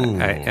 But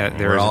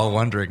we're all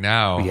wondering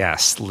now.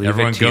 Yes, leave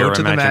Everyone it to go your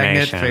to the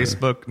Magnet imagination.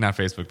 not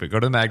Facebook, but go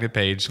to the Magnet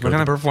page, go to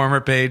the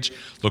Performer page,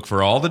 look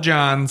for all the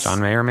Johns. John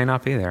may or may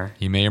not be there.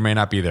 He may or may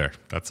not be there.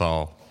 That's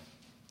all.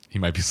 He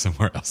might be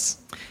somewhere else.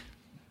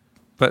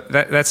 But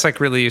that's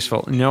like really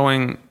useful.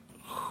 Knowing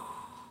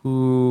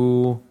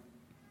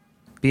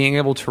being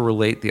able to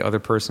relate the other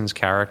person's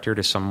character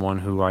to someone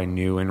who I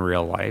knew in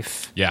real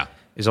life. Yeah.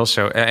 Is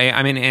also,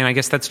 I mean, and I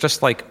guess that's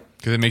just like...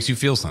 Because it makes you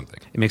feel something.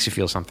 It makes you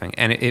feel something.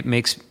 And it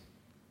makes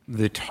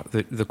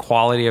the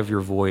quality of your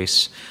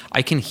voice...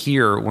 I can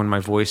hear when my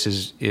voice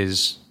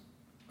is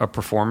a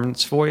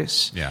performance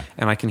voice. Yeah.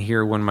 And I can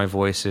hear when my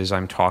voice is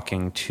I'm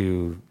talking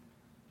to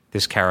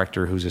this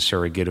character who's a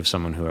surrogate of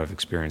someone who I've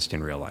experienced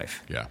in real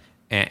life. Yeah.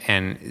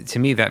 And to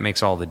me, that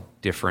makes all the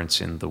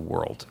difference in the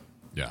world.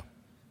 Yeah.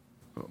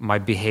 My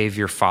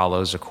behavior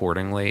follows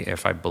accordingly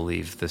if I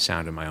believe the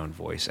sound of my own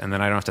voice. And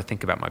then I don't have to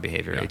think about my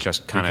behavior. Yeah. It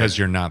just kind of... Because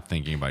you're not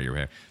thinking about your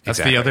behavior. That's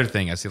Exactly. the other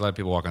thing. I see a lot of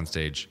people walk on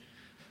stage.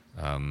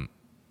 I've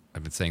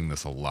been saying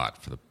this a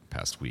lot for the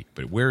past week,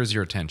 but where is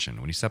your attention?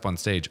 When you step on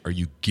stage, are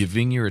you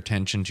giving your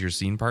attention to your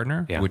scene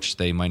partner, which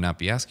they might not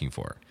be asking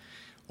for?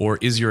 Or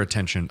is your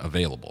attention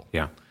available?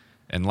 Yeah.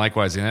 And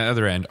likewise, on the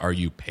other end, are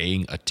you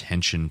paying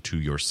attention to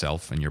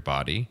yourself and your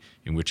body?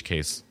 In which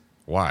case,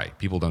 why?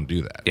 People don't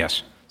do that.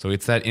 Yes. So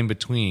it's that in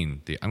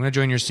between. I'm going to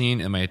join your scene,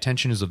 and my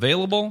attention is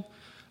available.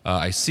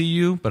 I see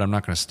you, but I'm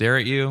not going to stare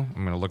at you.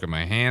 I'm going to look at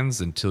my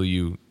hands until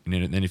you.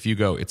 And then if you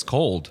go, it's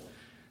cold.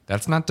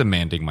 That's not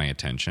demanding my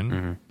attention.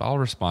 Mm-hmm. I'll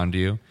respond to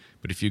you.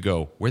 But if you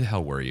go, where the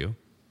hell were you?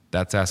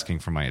 That's asking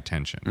for my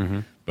attention. Mm-hmm.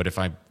 But if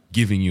I'm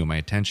giving you my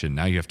attention,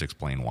 now you have to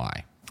explain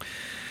why.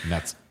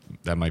 And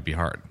that might be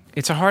hard.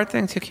 It's a hard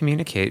thing to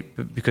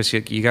communicate because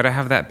you got to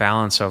have that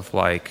balance of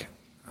like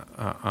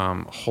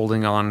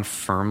holding on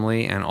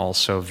firmly and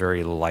also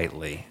very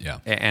lightly. Yeah.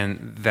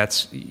 And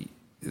that's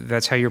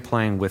how you're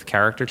playing with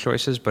character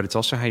choices, but it's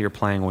also how you're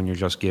playing when you're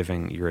just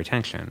giving your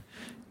attention.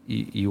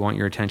 You want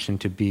your attention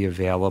to be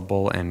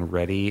available and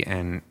ready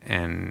and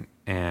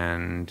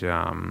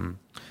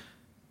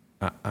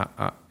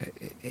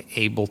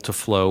able to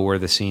flow where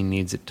the scene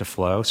needs it to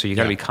flow. So you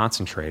got to be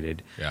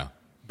concentrated. Yeah.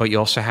 But you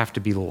also have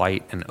to be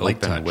light and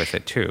open with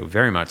it too.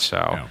 Very much so.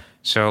 Yeah.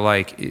 So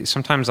like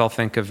sometimes I'll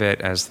think of it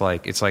as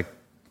like, it's like,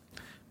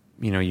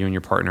 you and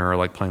your partner are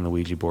like playing the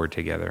Ouija board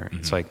together. Mm-hmm.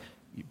 It's like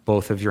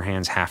both of your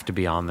hands have to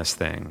be on this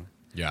thing.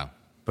 Yeah.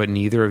 But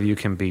neither of you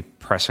can be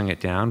pressing it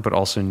down, but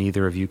also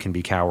neither of you can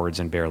be cowards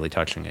and barely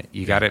touching it.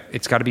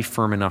 It's got to be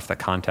firm enough that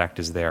contact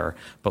is there,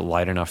 but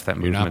light enough that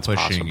movement's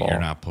possible. You're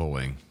not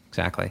pulling.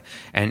 Exactly.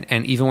 And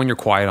even when you're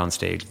quiet on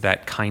stage,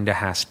 that kind of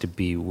has to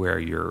be where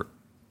you're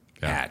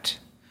at.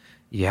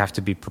 You have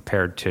to be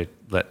prepared to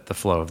let the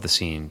flow of the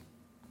scene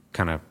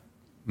kind of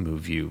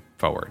move you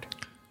forward.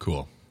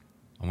 Cool.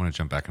 I want to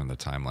jump back into the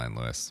timeline,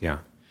 Louis. Yeah.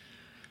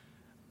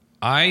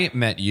 I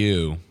met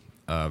you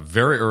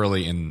very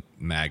early in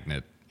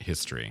Magnet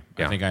history.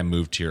 Yeah. I think I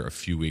moved here a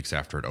few weeks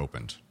after it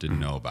opened. Didn't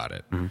know about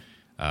it. Mm-hmm.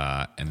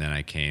 And then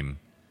I came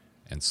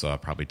and saw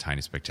probably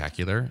Tiny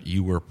Spectacular.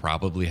 You were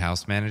probably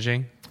house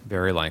managing.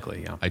 Very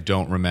likely, yeah. I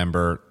don't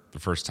remember the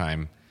first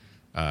time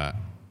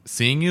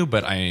seeing you,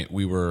 but I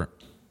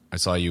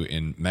saw you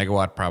in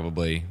Megawatt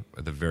probably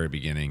at the very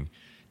beginning,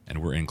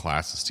 and we're in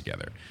classes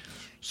together.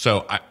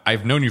 So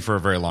I've known you for a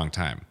very long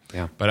time.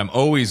 Yeah. But I'm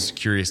always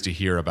curious to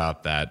hear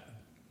about that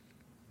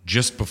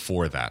just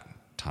before that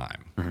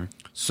time. Mm-hmm.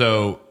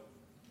 So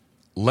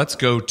let's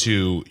go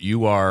to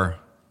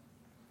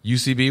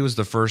UCB was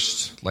the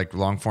first like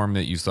long form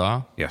that you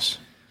saw? Yes.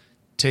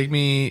 Take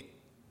me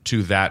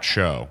to that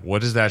show.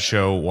 What is that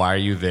show? Why are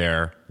you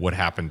there? What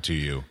happened to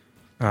you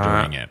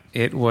during it?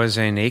 It was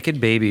a Naked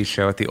Babies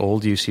show at the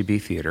old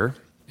UCB Theater,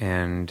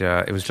 and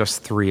it was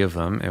just three of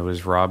them. It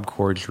was Rob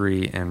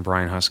Corddry and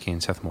Brian Husky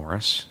and Seth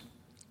Morris,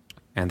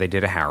 and they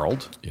did a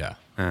Harold. Yeah.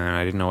 And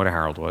I didn't know what a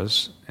Harold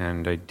was,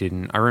 and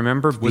I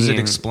remember Was it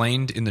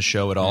explained in the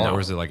show at all, No. or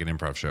was it like an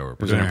improv show? It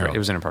was an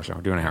improv show.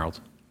 We're doing a Harold.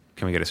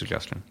 Can we get a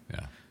suggestion?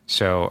 Yeah.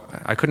 So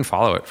I couldn't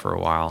follow it for a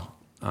while.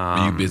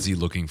 Are you busy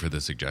looking for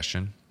the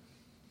suggestion?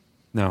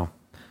 No.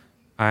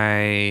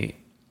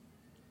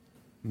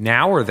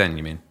 Now or then,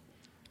 you mean?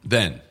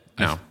 Then.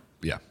 No.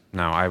 Yeah.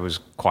 No, I was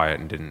quiet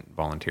and didn't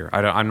volunteer.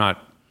 I don't.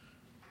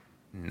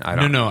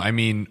 No. I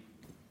mean,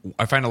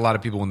 I find a lot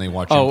of people when they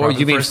watch. Oh, improv you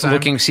the mean first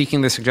time,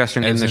 seeking the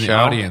suggestion in as the an show?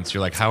 audience,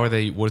 you're like, how are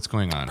they? What's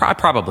going on?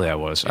 Probably I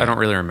was. I don't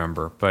really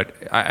remember, but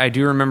I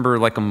do remember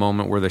like a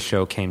moment where the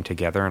show came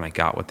together and I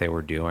got what they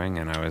were doing,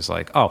 and I was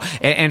like, oh.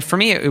 And for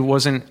me, it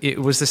wasn't. It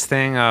was this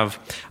thing of.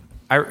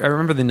 I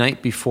remember the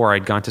night before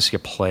I'd gone to see a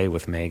play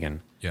with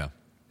Megan. Yeah.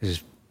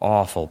 This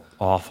awful,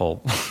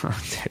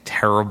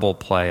 terrible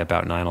play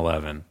about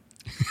 9/11.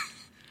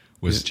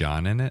 Was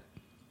John in it?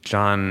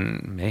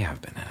 John may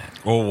have been in it.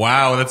 Oh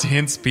wow, that's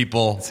hints,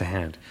 people. It's a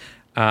hint.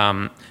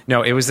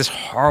 No, it was this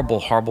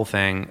horrible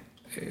thing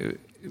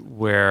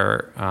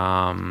where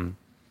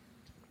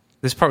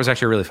this part was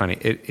actually really funny.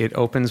 It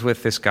opens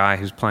with this guy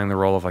who's playing the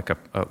role of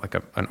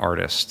an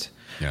artist,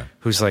 Yeah.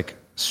 who's like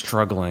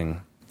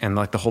struggling, and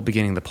like the whole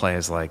beginning of the play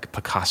is like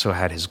Picasso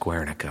had his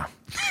Guernica.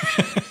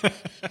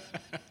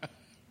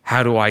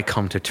 How do I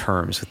come to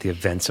terms with the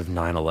events of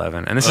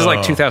 9/11? And this is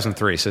like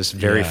 2003, so it's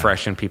very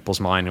fresh in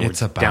people's mind. And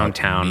It's we're about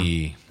downtown.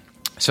 me.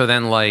 So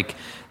then, like,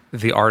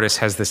 the artist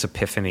has this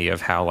epiphany of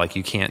how, like,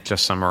 you can't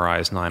just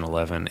summarize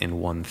 9/11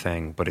 in one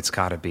thing, but it's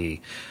got to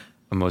be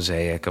a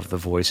mosaic of the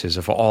voices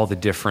of all the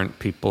different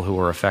people who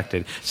were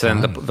affected. So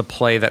then the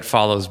play that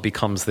follows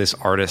becomes this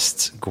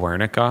artist's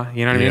Guernica,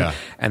 you know what I mean? Yeah.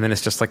 And then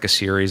it's just like a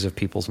series of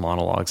people's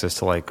monologues as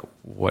to, like,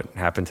 what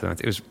happened to them.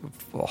 It was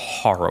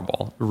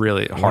horrible,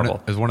 really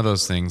horrible. It's one of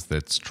those things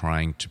that's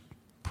trying to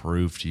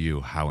prove to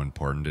you how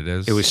important it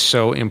is. It was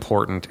so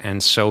important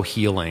and so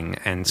healing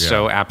and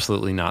so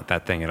absolutely not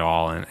that thing at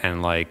all.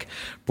 And like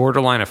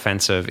borderline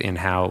offensive in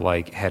how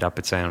like head up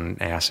its own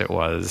ass it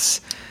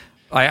was.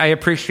 I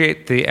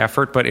appreciate the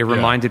effort, but it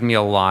reminded me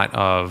a lot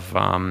of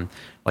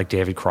like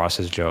David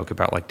Cross's joke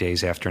about like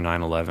days after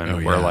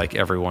 9/11 where like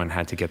everyone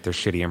had to get their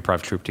shitty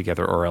improv troupe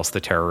together or else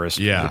the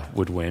terrorist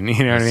would win.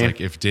 You know what I mean?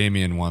 Like if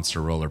Damien wants to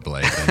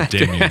rollerblade, then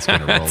Damien's going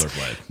to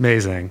rollerblade.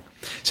 Amazing.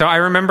 So I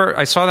remember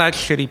I saw that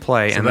shitty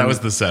play. So and that then, was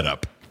the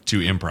setup to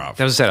improv.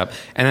 That was a setup.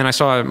 And then I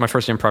saw my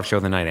first improv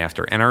show the night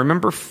after. And I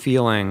remember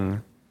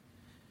feeling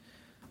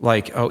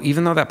like, oh,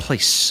 even though that play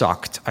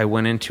sucked, I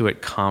went into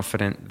it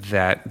confident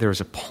that there was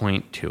a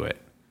point to it.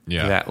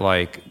 Yeah. That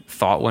like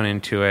thought went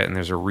into it and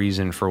there's a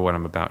reason for what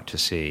I'm about to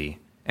see.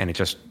 And it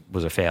just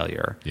was a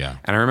failure. Yeah.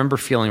 And I remember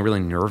feeling really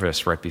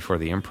nervous right before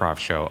the improv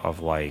show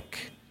of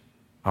like,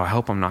 oh, I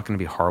hope I'm not going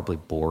to be horribly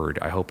bored.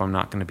 I hope I'm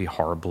not going to be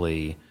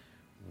horribly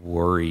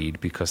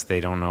worried because they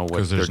don't know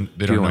what they're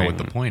they don't know doing. what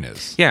the point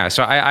is. Yeah,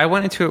 so I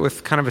went into it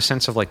with kind of a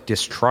sense of like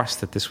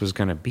distrust that this was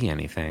going to be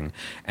anything,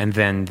 and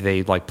then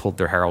they like pulled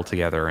their Harold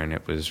together, and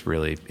it was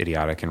really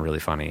idiotic and really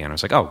funny, and I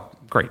was like, oh,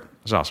 great, it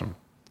was awesome.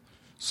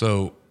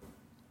 So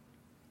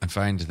I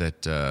find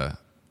that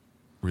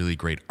really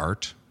great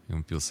art,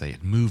 when people say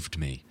it moved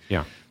me.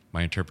 Yeah.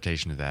 My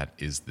interpretation of that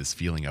is this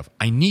feeling of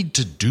I need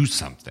to do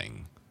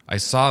something. I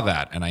saw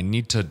that and I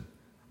need to,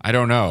 I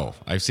don't know.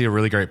 I see a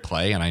really great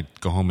play and I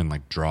go home and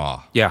like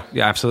draw. Yeah,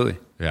 absolutely.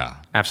 Yeah.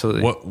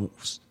 Absolutely.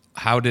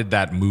 How did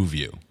that move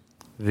you?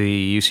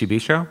 The UCB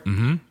show?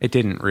 Mm-hmm. It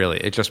didn't really.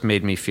 It just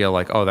made me feel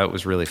like, oh, that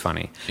was really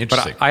funny.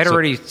 Interesting. But I'd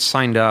already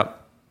signed up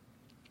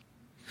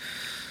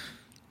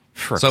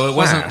for a So it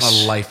wasn't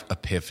class. a life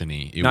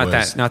epiphany. It Not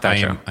was, that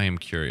show. I am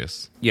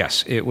curious.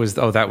 Yes, it was.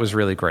 Oh, that was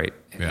really great.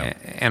 Yeah.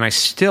 And I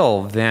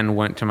still then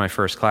went to my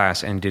first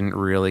class and didn't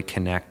really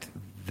connect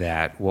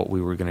that what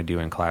we were going to do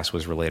in class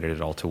was related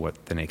at all to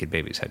what the Naked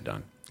Babies had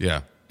done.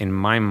 Yeah. In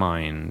my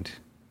mind,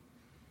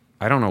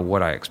 I don't know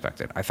what I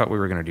expected. I thought we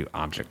were going to do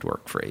object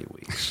work for 8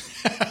 weeks.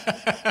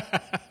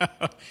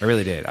 I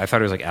really did. I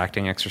thought it was like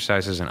acting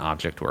exercises and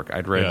object work.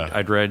 I'd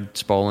read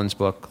Spolin's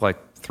book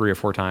like 3 or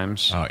 4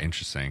 times. Oh,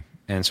 interesting.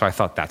 And so I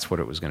thought that's what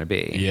it was going to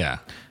be. Yeah.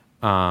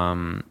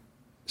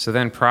 So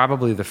then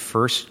probably the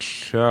first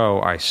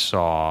show I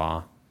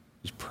saw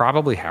was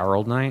probably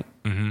Harold Night.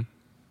 Mm-hmm.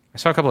 I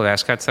saw a couple of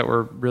ascots that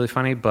were really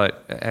funny,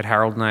 but at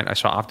Harold Night, I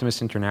saw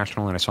Optimist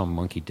International and I saw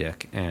Monkey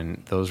Dick,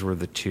 and those were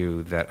the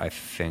two that I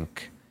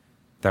think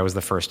that was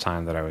the first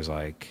time that I was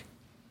like,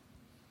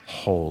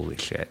 "Holy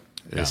shit,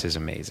 this is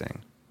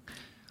amazing."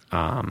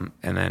 And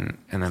then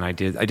I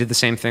did the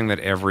same thing that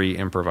every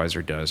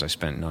improviser does. I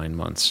spent 9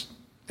 months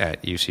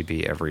at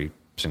UCB every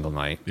single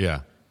night. Yeah,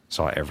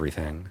 saw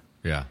everything.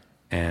 yeah.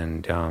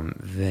 And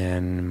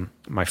then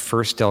my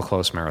first Del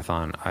Close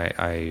marathon,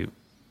 I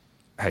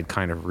had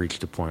kind of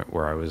reached a point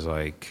where I was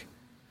like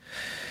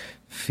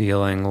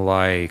feeling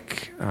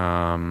like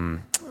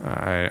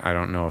I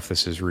don't know if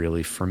this is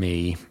really for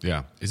me.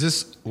 Yeah.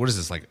 What is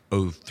this, like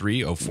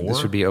 03, 04?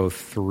 This would be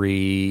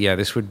 03. Yeah,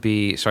 this would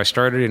be, so I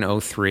started in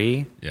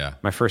 03. Yeah.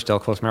 My first Del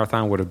Close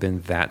marathon would have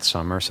been that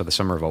summer, so the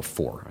summer of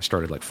 04. I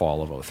started like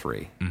fall of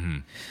 03.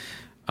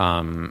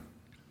 Mm-hmm.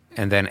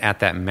 And then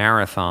at that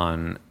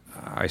marathon,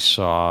 I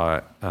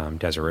saw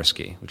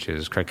Deseriski, which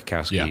is Craig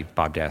Kukowski,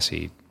 Bob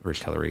Dassie,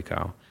 Rich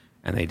Tellerico,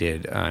 and they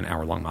did an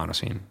hour-long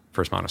monoscene,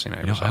 first monoscene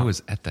I ever saw. I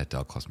was at that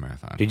Del Close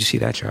marathon. Did you see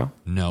that show?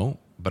 No,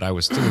 but I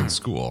was still in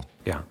school.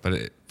 Yeah.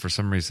 But for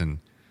some reason,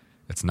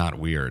 it's not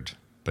weird,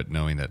 but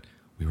knowing that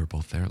we were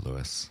both there,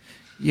 Louis.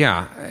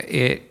 Yeah,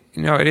 it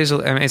is.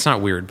 I mean, it's not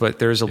weird, but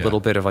there's a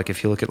little bit of like,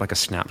 if you look at like a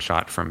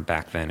snapshot from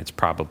back then, it's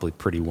probably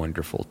pretty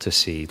wonderful to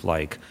see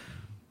like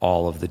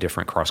all of the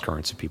different cross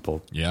currents of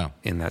people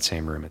in that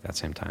same room at that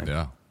same time.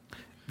 Yeah.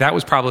 That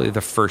was probably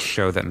the first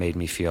show that made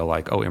me feel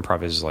like, oh,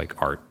 improv is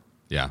like art.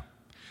 Yeah.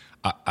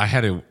 I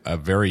had a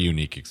very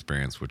unique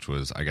experience, which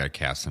was I got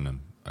cast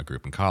in a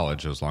group in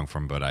college. It was long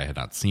form, but I had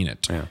not seen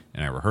it. Yeah.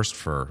 And I rehearsed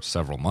for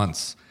several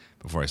months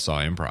before I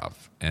saw improv.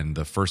 And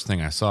the first thing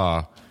I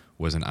saw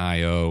was an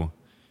I.O.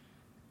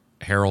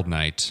 Harold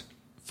Night,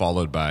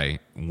 followed by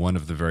one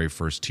of the very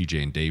first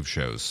TJ and Dave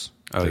shows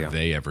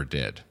they ever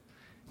did.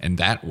 And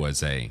that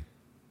was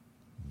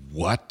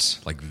what?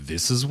 Like,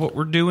 this is what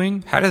we're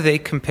doing? How do they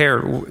compare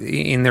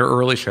in their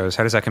early shows?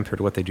 How does that compare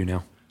to what they do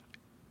now?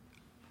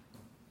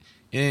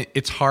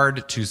 It's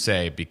hard to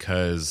say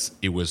because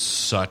it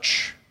was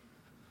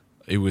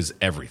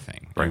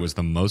everything. Right. It was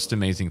the most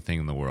amazing thing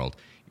in the world.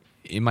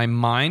 In my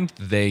mind,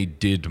 they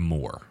did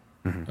more,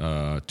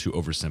 to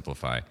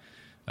oversimplify.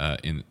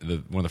 In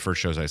one of the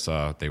first shows I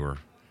saw, they were,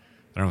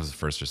 I don't know if it was the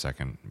first or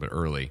second, but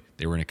early,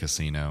 they were in a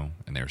casino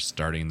and they were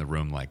starting the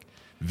room like,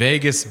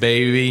 Vegas,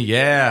 baby,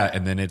 yeah.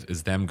 And then it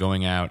is them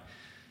going out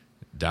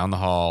down the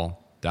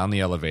hall, down the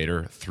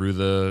elevator, through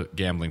the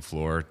gambling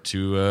floor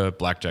to a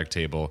blackjack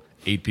table,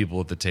 8 people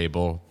at the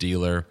table,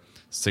 dealer,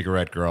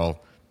 cigarette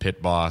girl,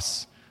 pit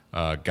boss,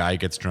 guy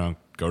gets drunk,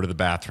 go to the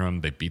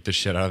bathroom, they beat the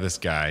shit out of this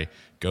guy,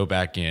 go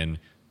back in,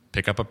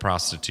 pick up a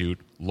prostitute,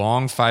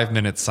 long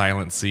 5-minute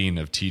silent scene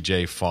of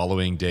TJ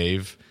following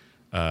Dave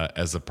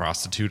as a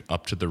prostitute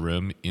up to the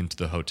room, into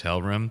the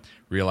hotel room,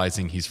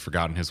 realizing he's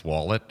forgotten his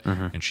wallet,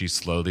 and she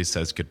slowly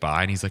says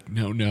goodbye, and he's like,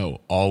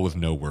 no, all with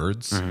no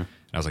words. And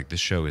I was like, this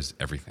show is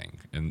everything.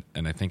 And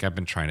I think I've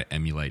been trying to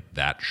emulate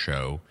that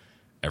show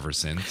ever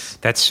since.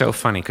 That's so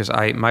funny because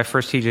my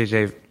first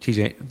TJ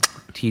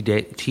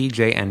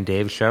and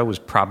Dave show was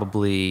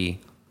probably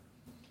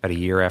about a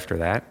year after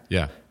that.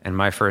 Yeah. And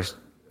my first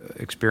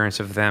experience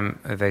of them,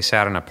 they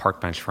sat on a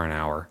park bench for an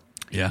hour.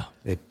 Yeah.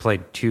 They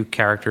played 2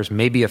 characters.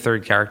 Maybe a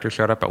third character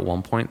showed up at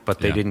one point, but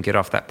they didn't get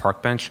off that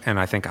park bench. And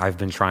I think I've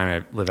been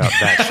trying to live out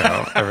that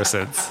show ever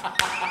since.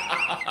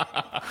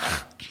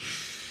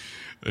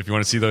 If you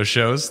want to see those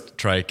shows,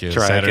 Trike is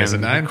Saturdays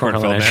at 9,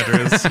 Cornfield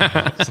Andrews,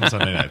 some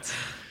Sunday nights.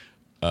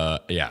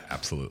 Yeah,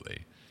 absolutely.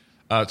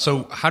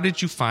 So how did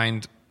you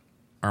find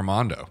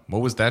Armando?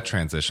 What was that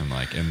transition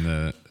like?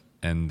 I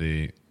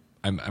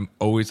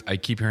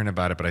keep hearing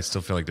about it, but I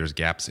still feel like there's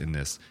gaps in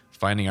this.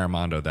 Finding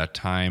Armando, that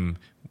time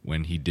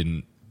when he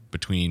didn't,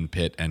 between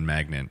Pitt and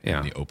Magnet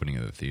and the opening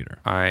of the theater.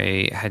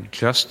 I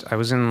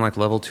was in like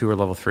level 2 or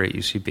level 3 at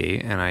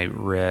UCB, and I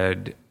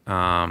read,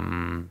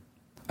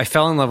 I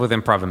fell in love with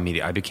improv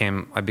immediately.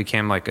 I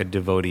became like a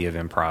devotee of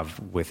improv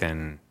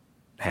within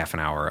half an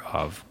hour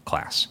of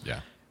class.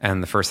 Yeah.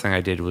 And the first thing I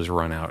did was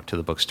run out to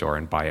the bookstore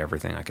and buy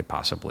everything I could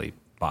possibly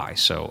buy.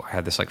 So I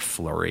had this like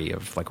flurry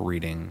of like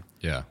reading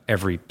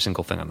every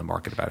single thing on the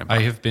market about improv. I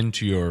have been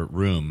to your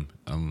room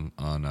on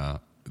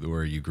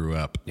where you grew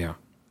up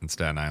in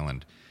Staten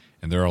Island,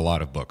 and there are a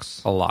lot of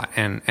books. A lot.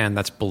 And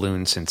that's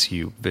ballooned since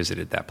you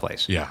visited that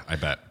place. Yeah, I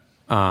bet.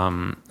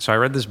 So I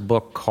read this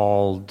book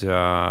called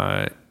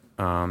The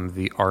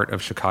Art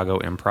of Chicago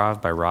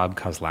Improv by Rob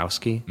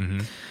Kozlowski. Mm-hmm.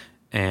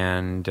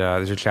 And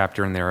there's a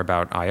chapter in there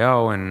about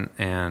I.O.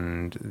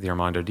 and the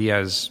Armando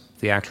Diaz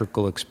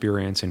theatrical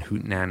experience, and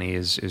Hootenanny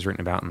is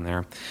written about in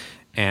there.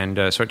 And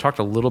so I talked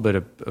a little bit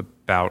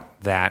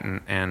about that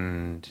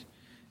and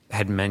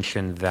had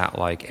mentioned that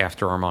like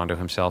after Armando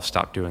himself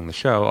stopped doing the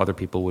show, other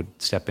people would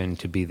step in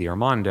to be the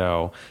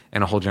Armando,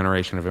 and a whole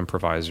generation of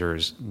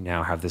improvisers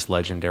now have this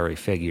legendary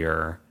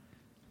figure,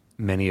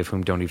 many of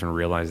whom don't even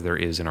realize there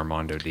is an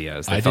Armando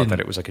Diaz. They thought that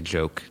it was like a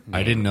joke name.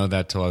 I didn't know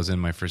that till I was in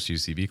my first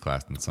UCB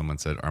class, and someone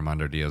said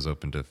Armando Diaz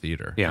opened a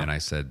theater. Yeah. And I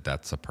said,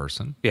 that's a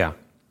person? Yeah.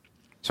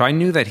 So I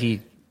knew that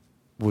he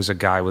was a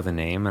guy with a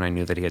name, and I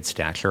knew that he had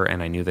stature,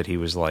 and I knew that he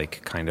was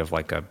like kind of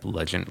like a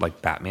legend,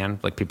 like Batman.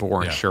 Like people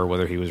weren't sure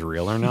whether he was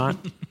real or not.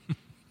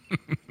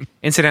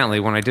 Incidentally,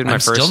 when I did my I'm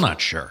first, still not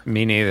sure.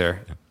 Me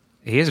neither.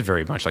 He is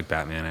very much like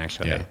Batman,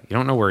 actually. Yeah. You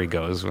don't know where he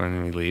goes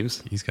when he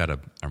leaves. He's got a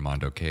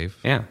Armando cave.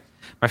 Yeah.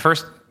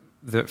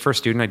 The first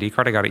student ID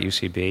card I got at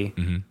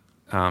UCB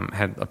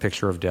had a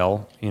picture of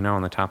Dell,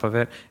 on the top of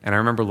it. And I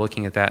remember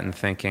looking at that and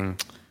thinking,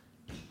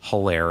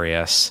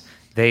 hilarious.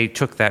 They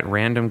took that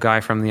random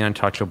guy from the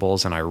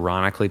Untouchables and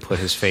ironically put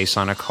his face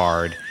on a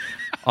card.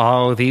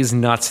 Oh, these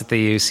nuts at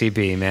the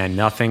UCB, man.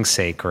 Nothing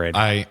sacred.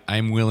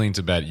 I'm willing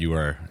to bet you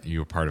were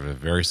part of a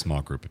very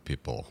small group of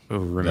people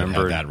who had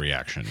that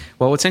reaction.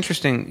 Well, what's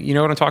interesting, you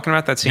know what I'm talking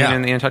about? That scene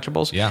in the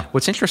Untouchables? Yeah.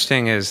 What's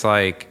interesting is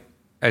like,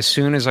 as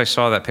soon as I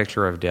saw that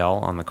picture of Dell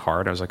on the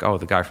card, I was like, oh,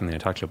 the guy from the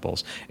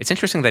Untouchables. It's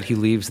interesting that he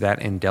leaves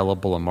that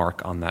indelible a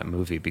mark on that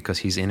movie because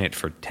he's in it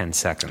for 10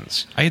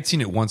 seconds. I had seen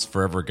it once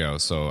forever ago,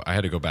 so I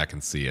had to go back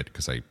and see it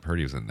because I heard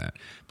he was in that.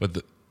 But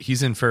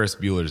he's in Ferris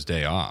Bueller's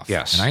Day Off.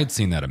 Yes. And I had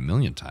seen that a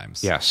million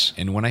times. Yes.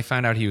 And when I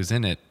found out he was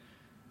in it,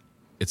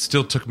 it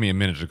still took me a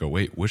minute to go,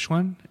 wait, which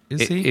one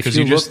is he? If Because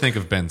you you just look- think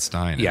of Ben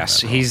Stein.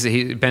 Yes, in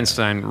that role. Ben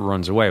Stein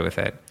runs away with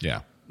it.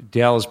 Yeah.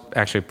 Dale is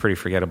actually pretty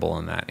forgettable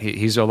in that.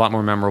 He's a lot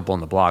more memorable in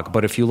the blog.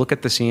 But if you look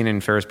at the scene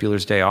in Ferris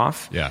Bueller's Day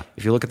Off,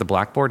 if you look at the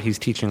blackboard, he's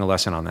teaching a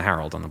lesson on the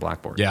Harold on the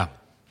blackboard. Yeah.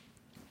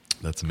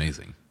 That's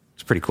amazing.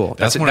 It's pretty cool.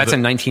 That's That's one of a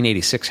the-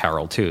 1986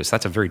 Harold, too. So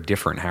that's a very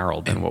different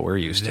Harold than what we're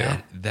used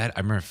to. That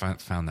I remember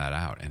found that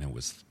out, and it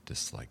was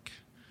just like,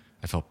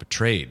 I felt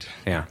betrayed.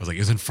 Yeah. I was like,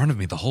 it was in front of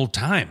me the whole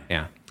time.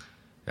 Yeah.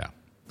 Yeah.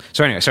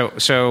 So anyway,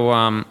 so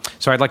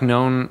I'd like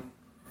known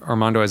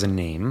Armando as a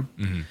name.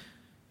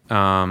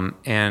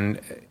 And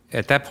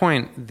at that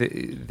point,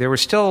 there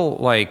was still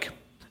like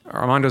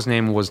Armando's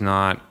name was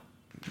not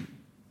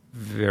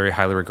very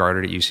highly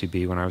regarded at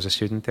UCB when I was a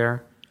student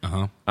there.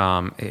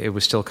 It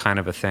was still kind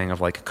of a thing of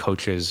like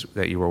coaches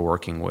that you were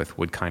working with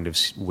would kind of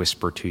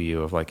whisper to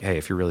you of like, hey,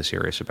 if you're really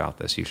serious about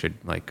this, you should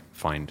like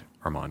find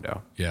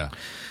Armando. Yeah.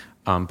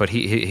 But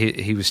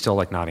he was still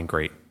like not in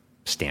great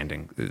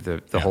standing.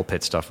 The whole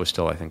pit stuff was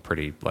still, I think,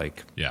 pretty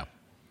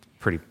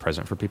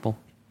present for people.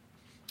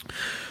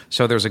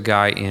 So there's a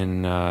guy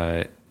in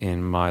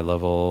my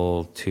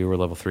level 2 or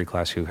level 3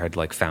 class who had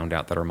like found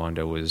out that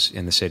Armando was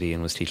in the city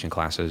and was teaching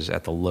classes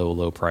at the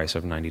low price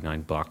of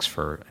 $99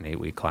 for an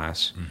 8-week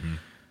class.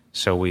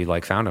 So we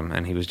like found him,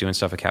 and he was doing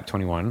stuff at Cap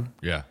 21.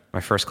 Yeah.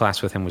 My first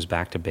class with him was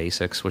Back to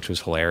Basics, which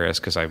was hilarious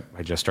because I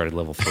just started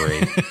level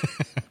 3.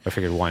 I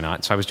figured why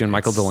not? So I was doing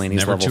Michael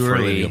Delaney's level 3. Never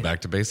too early to go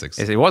back to basics.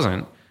 It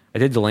wasn't. I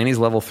did Delaney's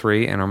level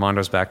 3 and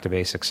Armando's Back to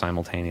Basics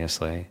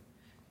simultaneously,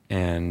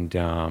 and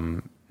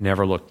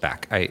never looked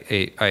back.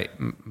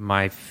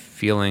 My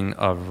feeling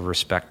of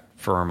respect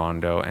for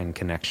Armando and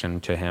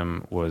connection to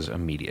him was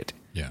immediate.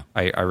 Yeah.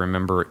 I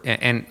remember,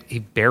 and he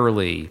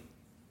barely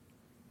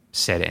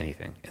said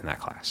anything in that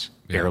class.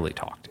 Barely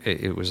talked.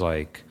 It was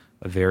like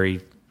a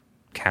very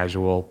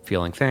casual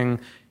feeling thing.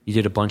 You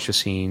did a bunch of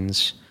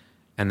scenes,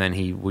 and then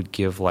he would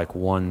give like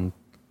one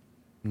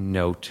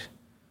note,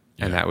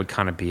 and that would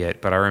kind of be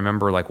it. But I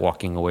remember like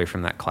walking away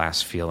from that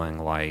class feeling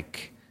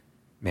like,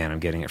 man, I'm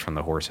getting it from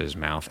the horse's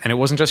mouth. And it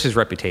wasn't just his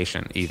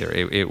reputation either.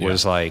 It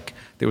was like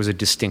there was a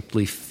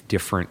distinctly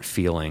different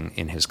feeling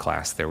in his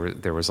class. There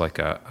was like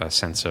a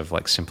sense of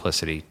like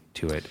simplicity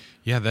to it.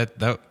 Yeah,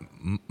 that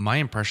my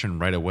impression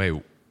right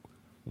away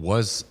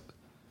was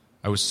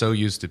I was so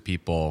used to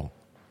people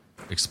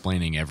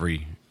explaining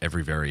every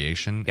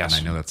variation. Yes.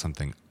 And I know that's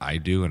something I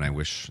do, and I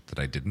wish that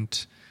I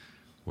didn't,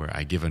 where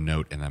I give a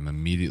note and I'm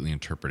immediately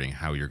interpreting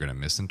how you're going to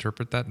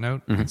misinterpret that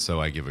note. And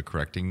so I give a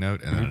correcting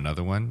note and then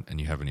another one, and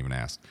you haven't even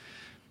asked.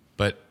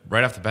 But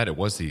right off the bat, it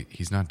was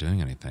he's not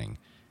doing anything.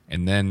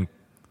 And then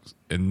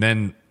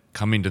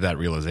coming to that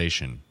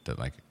realization that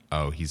like,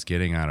 oh, he's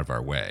getting out of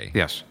our way.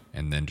 Yes.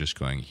 And then just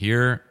going,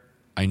 here,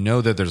 I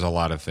know that there's a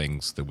lot of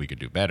things that we could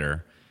do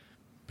better,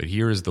 but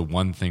here is the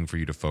one thing for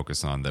you to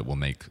focus on that will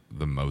make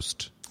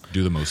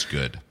do the most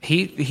good.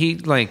 He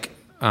like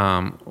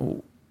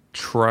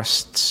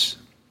trusts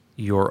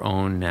your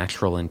own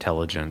natural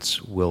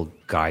intelligence will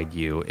guide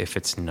you if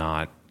it's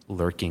not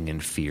lurking in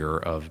fear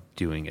of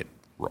doing it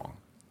wrong.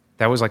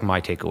 That was like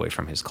my takeaway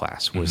from his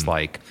class was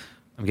like,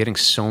 I'm getting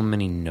so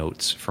many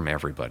notes from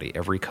everybody.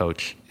 Every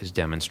coach is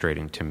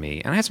demonstrating to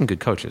me, and I had some good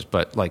coaches,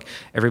 but like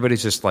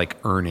everybody's just like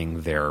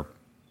earning their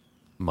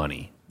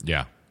money.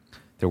 Yeah.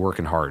 They're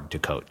working hard to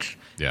coach.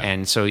 Yeah.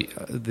 And so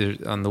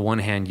on the one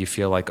hand, you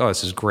feel like, oh,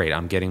 this is great.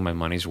 I'm getting my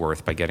money's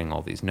worth by getting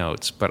all these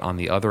notes. But on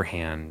the other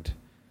hand,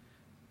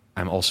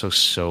 I'm also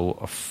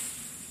so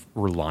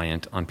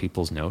reliant on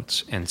people's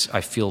notes. And I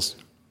feel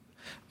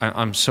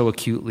I'm so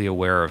acutely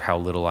aware of how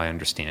little I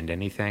understand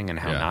anything and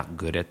how not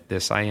good at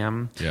this I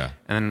am. Yeah.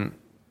 And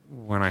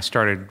when I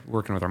started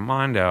working with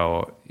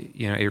Armando,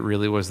 it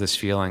really was this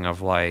feeling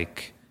of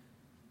like,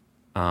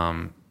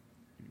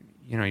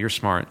 you're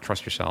smart,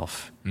 trust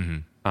yourself.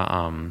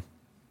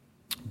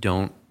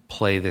 Don't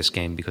play this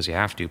game because you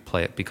have to.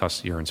 Play it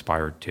because you're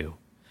inspired to.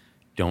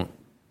 Don't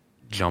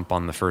jump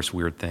on the first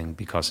weird thing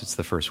because it's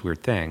the first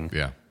weird thing.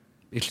 Yeah.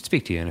 It should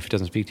speak to you, and if it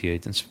doesn't speak to you,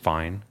 it's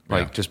fine.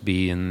 Like, Yeah. just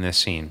be in this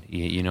scene.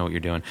 You know what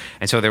you're doing.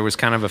 And so there was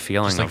kind of a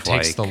feeling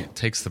Just of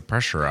takes the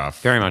pressure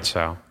off. very much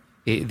so.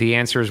 The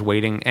answer is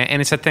waiting,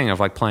 and it's that thing of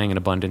like playing in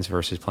abundance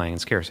versus playing in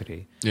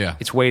scarcity. Yeah.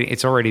 It's waiting.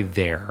 It's already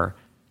there.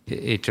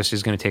 It just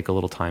is going to take a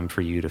little time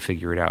for you to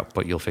figure it out,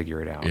 but you'll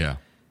figure it out. Yeah.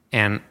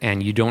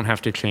 And you don't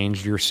have to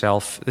change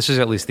yourself. This is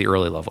at least the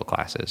early level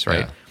classes,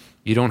 right? Yeah.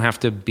 You don't have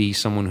to be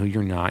someone who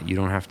you're not. You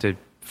don't have to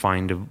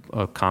find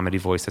a comedy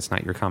voice that's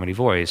not your comedy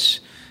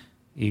voice.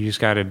 You just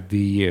got to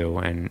be you,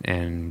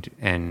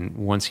 and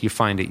once you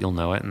find it, you'll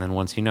know it, and then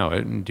once you know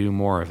it, and do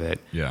more of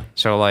it. Yeah.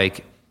 So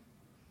like,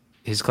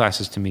 his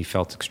classes to me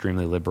felt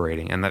extremely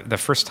liberating, and the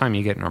first time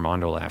you get an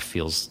Armando laugh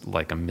feels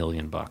like $1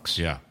 million.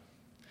 Yeah.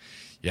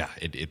 Yeah.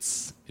 It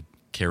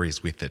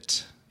carries with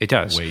it. It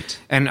does. Weight.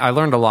 And I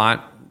learned a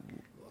lot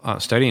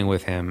studying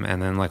with him,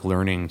 and then like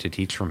learning to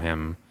teach from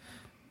him.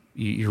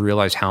 You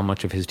realize how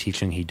much of his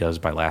teaching he does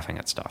by laughing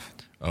at stuff.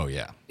 Oh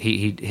yeah.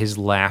 His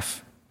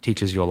laugh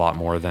teaches you a lot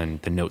more than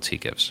the notes he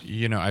gives.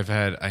 You know, I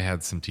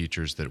had some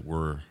teachers that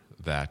were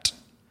that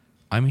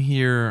I'm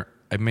here.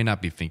 I may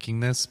not be thinking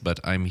this, but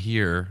I'm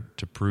here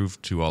to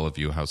prove to all of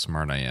you how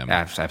smart I am.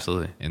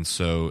 Absolutely. And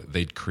so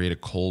they'd create a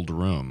cold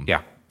room.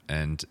 Yeah.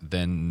 And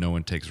then no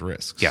one takes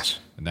risks. Yes.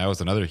 And that was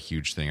another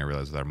huge thing I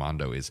realized with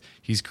Armando is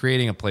he's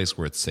creating a place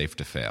where it's safe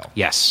to fail.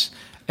 Yes.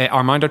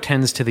 Armando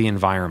tends to the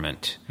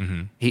environment.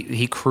 Mm-hmm.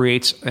 He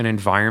creates an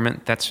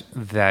environment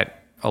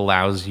that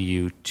allows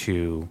you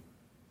to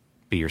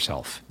be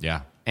yourself.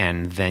 Yeah.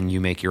 And then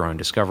you make your own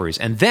discoveries.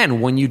 And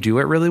then when you do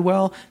it really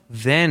well,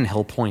 then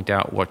he'll point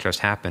out what just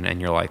happened, and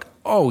you're like,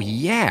 oh,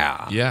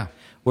 yeah. Yeah.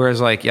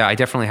 Whereas, like, yeah, I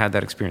definitely had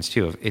that experience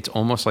too. It's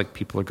almost like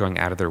people are going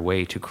out of their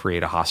way to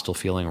create a hostile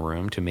feeling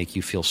room to make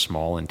you feel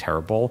small and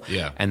terrible.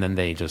 Yeah. And then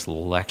they just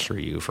lecture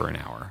you for an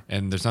hour.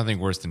 And there's nothing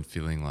worse than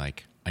feeling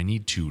like I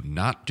need to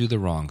not do the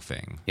wrong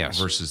thing. Yes.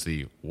 Versus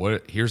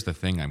here's the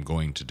thing I'm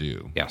going to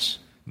do. Yes.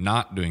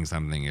 Not doing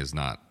something is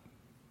not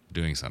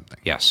doing something.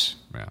 Yes.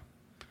 Yeah.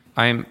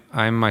 I'm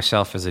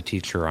myself as a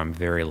teacher, I'm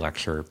very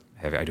lecture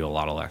heavy. I do a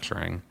lot of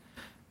lecturing.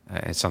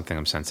 It's something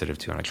I'm sensitive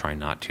to, and I try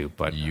not to.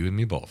 But You and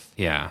me both.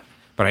 yeah.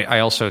 But I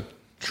also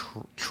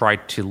try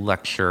to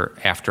lecture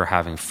after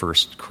having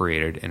first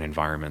created an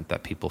environment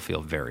that people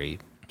feel very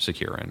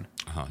secure in.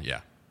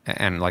 Yeah.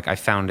 And like, I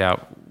found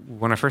out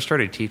when I first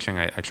started teaching,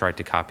 I tried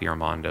to copy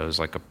Armando's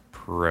like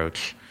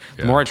approach.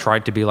 The more I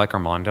tried to be like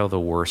Armando, the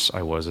worse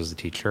I was as a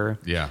teacher.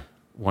 Yeah.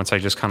 Once I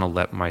just kind of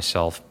let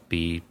myself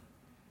be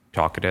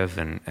talkative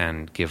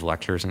and give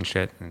lectures and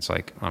shit, and it's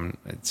like,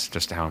 it's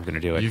just how I'm going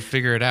to do it. You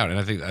figure it out. And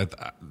I think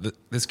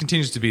this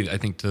continues to be, I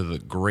think, to the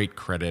great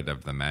credit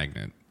of the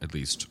Magnet, at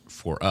least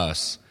for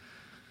us.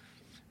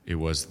 It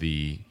was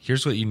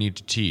here's what you need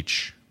to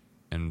teach.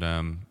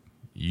 And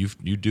you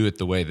do it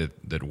the way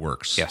that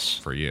works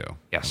for you.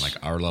 Yes. And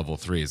like our level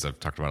 3s, I've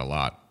talked about a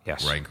lot.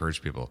 Yes. Where I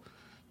encourage people,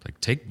 like,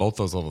 take both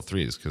those level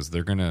 3s because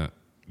they're going to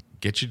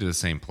get you to the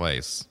same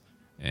place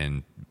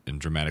in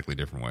dramatically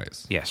different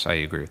ways. Yes, I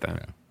agree with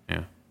that.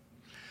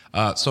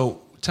 Yeah.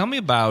 So tell me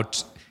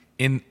about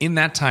in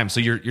that time. So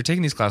you're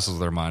taking these classes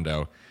with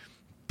Armando.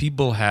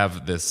 People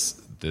have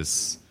this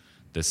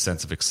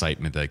sense of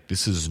excitement, like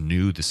this is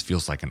new. This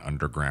feels like an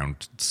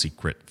underground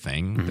secret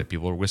thing that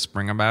people are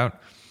whispering about.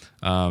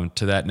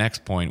 To that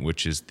next point,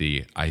 which is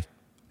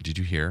did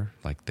you hear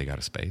like they got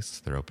a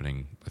space? They're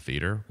opening a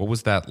theater. What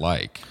was that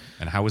like,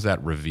 and how was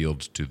that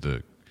revealed to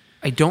the?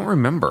 I don't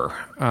remember.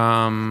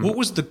 What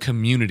was the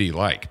community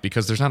like?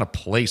 Because there's not a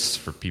place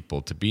for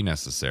people to be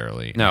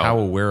necessarily. No. How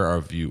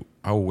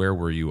aware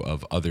were you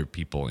of other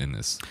people in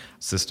this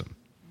system?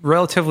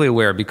 Relatively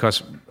aware,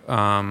 because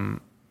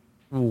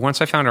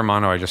once I found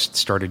Armando, I just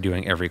started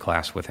doing every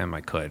class with him I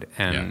could.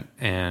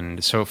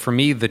 And so for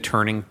me, the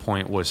turning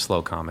point was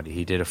slow comedy.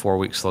 He did a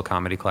 4-week slow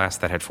comedy class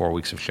that had 4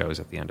 weeks of shows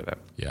at the end of it.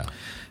 Yeah.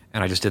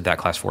 And I just did that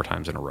class 4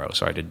 times in a row.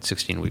 So I did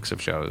 16 weeks of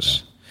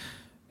shows.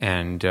 Yeah.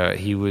 And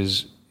he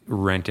was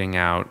renting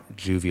out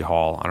Juvie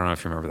Hall. I don't know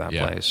if you remember that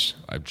place.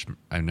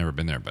 I've never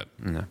been there, but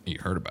you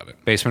heard about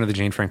it. Basement of the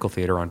Jane Frankel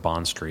Theater on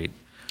Bond Street.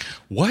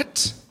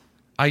 What?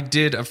 I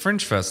did a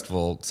Fringe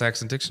Festival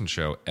Saxon Dixon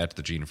show at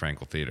the Gene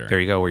Frankel Theater.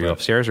 There you go. Were you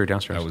upstairs or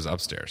downstairs? I was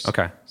upstairs.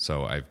 Okay.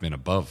 So I've been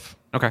above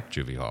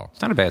Juvie Hall.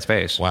 It's not a bad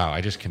space. Wow,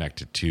 I just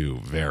connected 2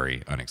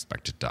 very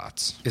unexpected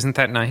dots. Isn't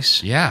that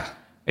nice? Yeah.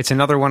 It's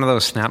another one of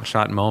those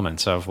snapshot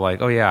moments of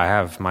like, oh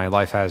yeah, my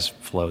life has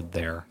flowed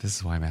there. This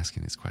is why I'm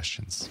asking these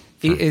questions.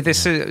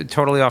 This is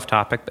totally off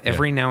topic, but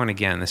every now and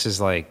again, this is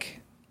like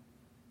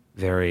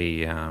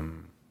very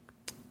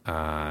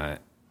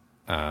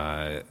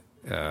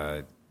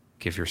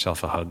give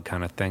yourself a hug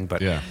kind of thing.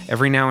 But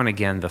every now and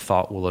again, the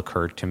thought will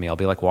occur to me. I'll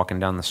be like walking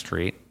down the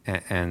street,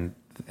 and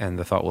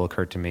the thought will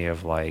occur to me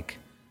of like,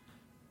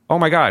 oh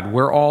my God,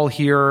 we're all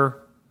here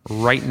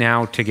right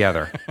now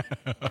together.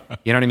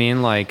 You know what I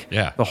mean? Like,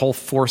 the whole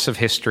force of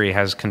history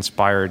has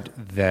conspired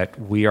that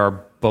we are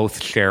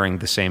both sharing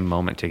the same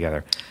moment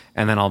together.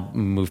 And then I'll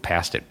move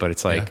past it. But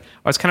it's like,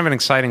 oh, it's kind of an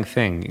exciting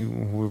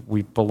thing.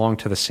 We belong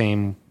to the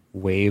same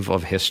wave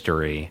of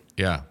history.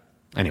 Yeah.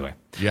 Anyway.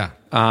 Yeah.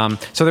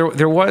 So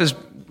there was,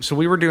 so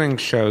we were doing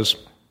shows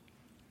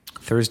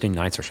Thursday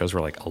nights. Our shows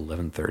were like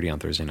 11:30 on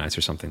Thursday nights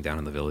or something down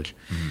in the Village.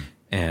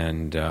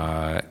 And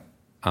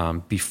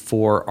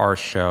before our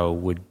show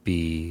would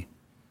be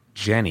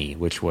Jenny,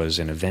 which was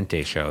an event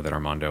day show that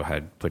Armando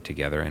had put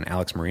together. And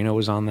Alex Marino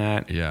was on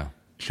that. Yeah.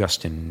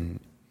 Justin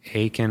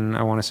Aiken,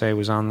 I want to say,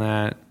 was on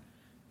that.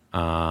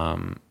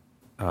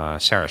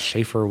 Sarah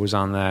Schaefer was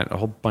on that. A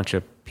whole bunch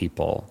of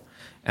people.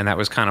 And that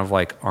was kind of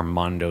like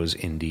Armando's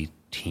indie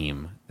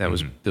team. That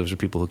was those were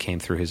people who came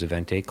through his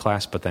event day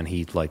class, but then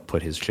he like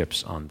put his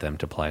chips on them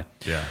to play.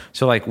 Yeah.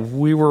 So like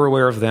we were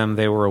aware of them,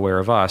 they were aware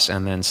of us,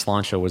 and then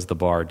Slancha was the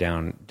bar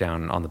down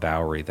on the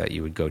Bowery that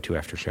you would go to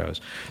after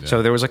shows. Yeah.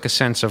 So there was like a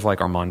sense of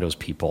like Armando's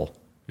people.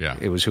 Yeah.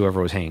 It was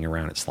whoever was hanging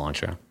around at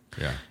Slancha.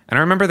 Yeah. And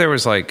I remember there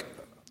was like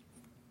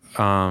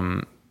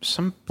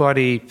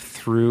somebody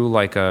threw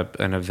like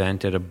an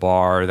event at a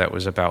bar that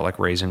was about like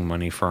raising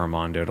money for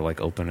Armando to like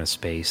open a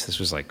space. This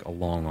was like a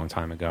long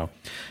time ago.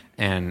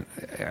 And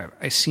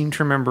I seem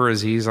to remember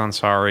Aziz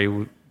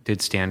Ansari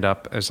did stand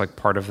up as like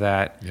part of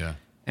that. Yeah.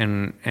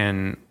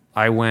 And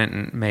I went,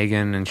 and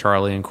Megan and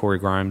Charlie and Corey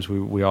Grimes,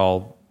 we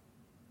all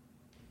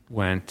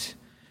went.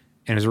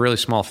 And it was a really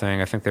small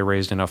thing. I think they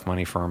raised enough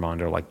money for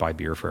Armando to like buy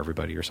beer for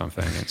everybody or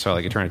something. And so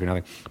like it turned out to be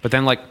nothing. But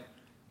then like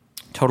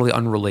totally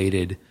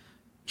unrelated,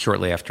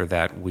 shortly after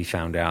that, we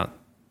found out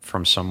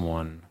from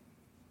someone,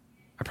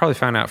 I probably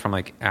found out from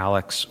like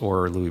Alex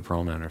or Louis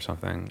Perlman or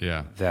something,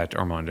 that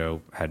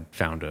Armando had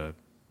found a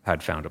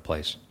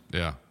place.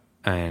 Yeah.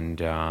 And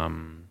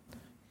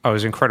I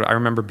was incredible. I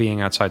remember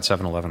being outside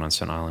 7-Eleven on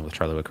Staten Island with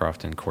Charlie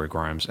Whitcroft and Corey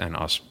Grimes, and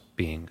us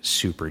being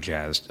super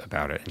jazzed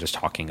about it and just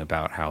talking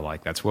about how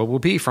like that's what we'll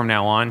be from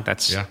now on.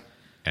 That's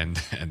and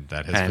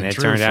that has and been it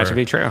true turned out to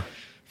be true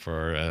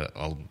for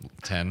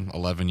 10,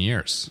 11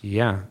 years.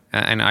 Yeah.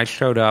 And I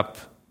showed up.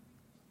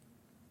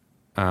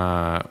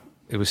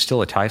 It was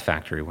still a Tie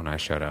Factory when I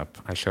showed up.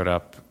 I showed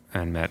up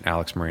and met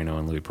Alex Marino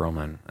and Louis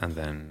Perlman, and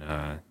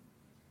then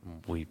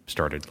we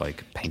started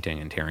like painting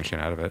and tearing shit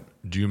out of it.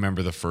 Do you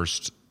remember the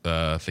first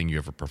thing you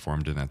ever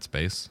performed in that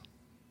space?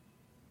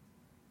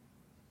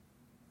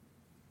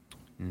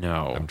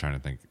 No. I'm trying to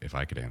think if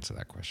I could answer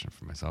that question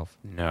for myself.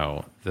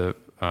 No. It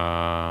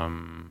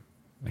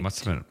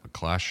must have been a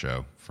Clash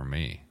show for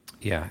me.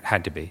 Yeah,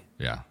 had to be.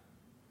 Yeah.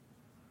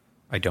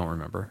 I don't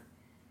remember.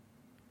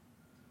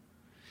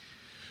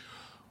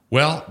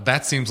 Well,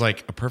 that seems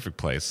like a perfect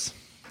place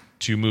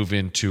to move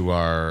into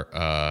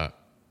our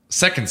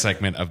second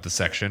segment of the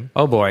section.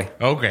 Oh, boy.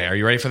 Okay, are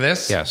you ready for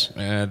this? Yes.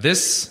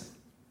 This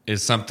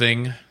is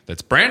something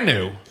that's brand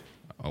new.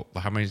 Oh,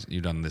 how many?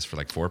 You've done this for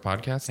like 4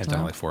 podcasts? I've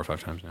done it like 4 or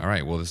 5 times now. All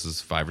right, well, this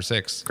is 5 or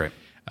 6. Great.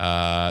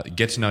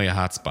 Get to know you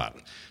hotspot.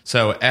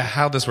 So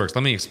how this works,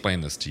 let me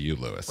explain this to you,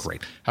 Lewis.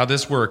 Great. How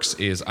this works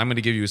is I'm going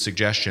to give you a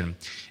suggestion,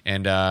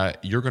 and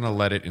you're going to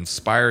let it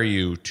inspire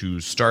you to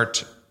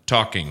start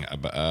talking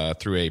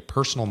through a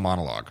personal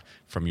monologue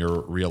from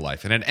your real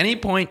life. And at any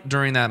point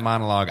during that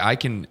monologue, I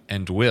can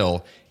and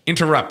will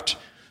interrupt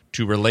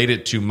to relate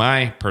it to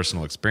my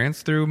personal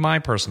experience through my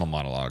personal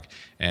monologue.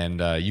 And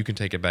you can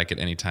take it back at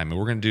any time. And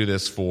we're going to do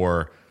this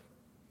for,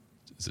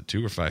 is it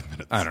 2 or 5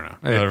 minutes? I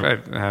don't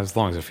know. As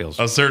long as it feels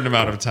a certain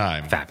amount of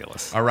time.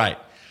 fabulous. All right.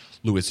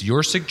 Lewis,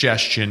 your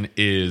suggestion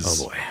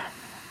is... Oh, boy.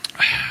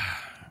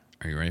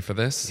 Are you ready for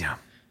this? Yeah.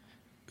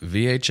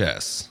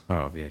 VHS.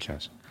 Oh,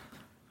 VHS.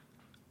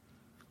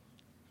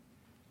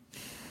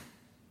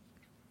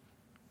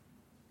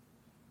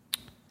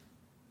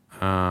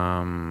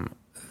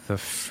 The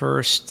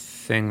first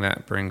thing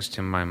that brings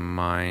to my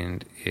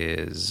mind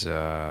is,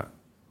 I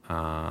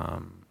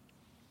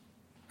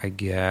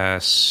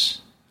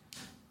guess,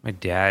 my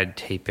dad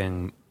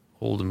taping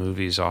old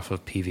movies off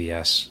of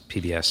PBS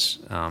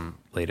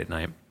late at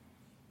night.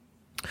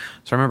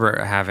 So I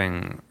remember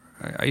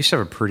I used to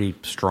have a pretty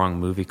strong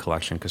movie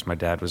collection because my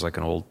dad was like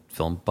an old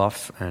film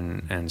buff,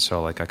 and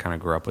so like I kind of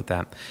grew up with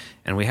that.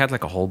 And we had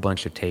like a whole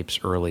bunch of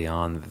tapes early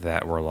on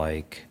that were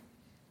like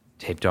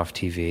taped off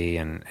TV,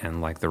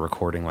 and like the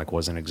recording like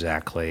wasn't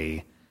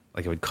exactly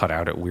like, it would cut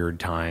out at weird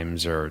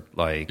times, or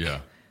like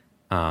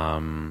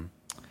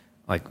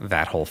like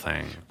that whole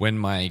thing. When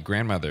my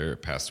grandmother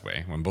passed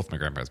away, when both my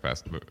grandparents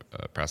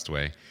passed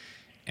away,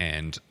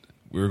 and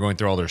we were going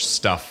through all their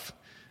stuff,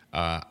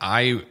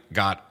 I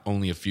got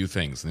only a few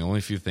things, and the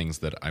only few things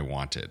that I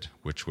wanted,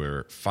 which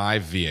were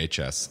 5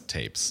 VHS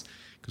tapes,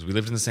 because we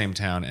lived in the same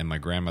town, and my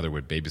grandmother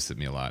would babysit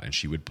me a lot, and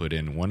she would put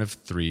in one of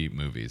 3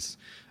 movies.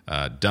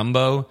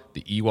 Dumbo,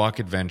 The Ewok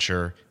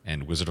Adventure,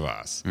 and Wizard of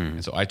Oz.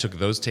 And so I took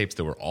those tapes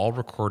that were all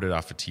recorded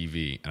off of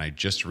TV, and I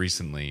just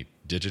recently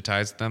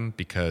digitized them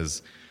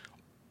because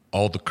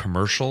all the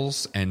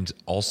commercials and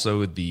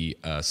also the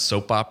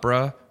soap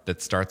opera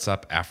that starts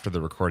up after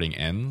the recording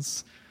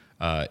ends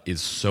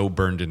is so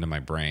burned into my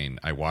brain.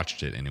 I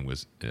watched it, and it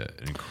was an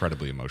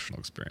incredibly emotional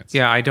experience.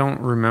 Yeah, I don't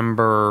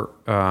remember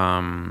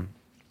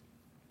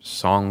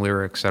song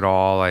lyrics at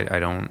all. I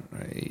don't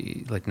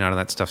like none of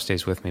that stuff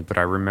stays with me. But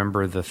I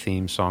remember the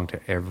theme song to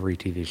every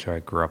TV show I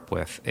grew up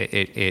with.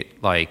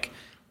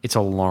 It's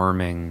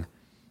alarming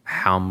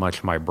how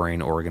much my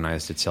brain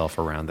organized itself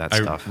around that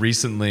stuff. I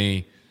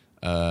recently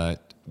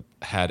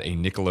had a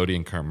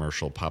Nickelodeon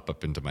commercial pop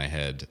up into my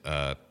head.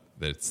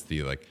 That's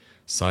the like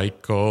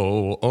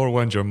psycho, or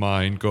when your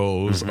mind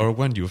goes, or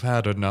when you've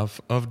had enough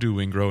of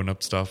doing grown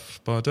up stuff.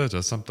 But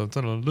something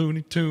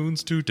Looney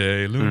Tunes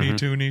today, Looney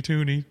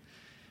Toony.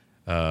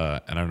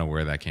 And I don't know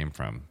where that came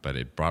from, but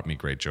it brought me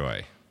great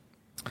joy.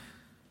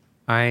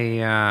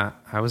 I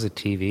was a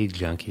TV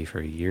junkie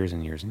for years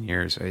and years and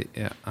years.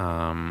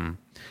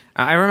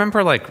 I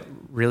remember like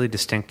really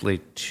distinctly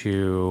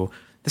to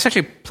this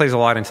actually plays a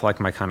lot into like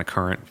my kind of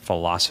current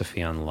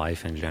philosophy on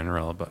life in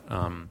general, but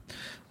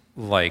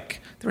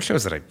like there were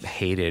shows that I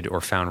hated or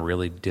found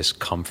really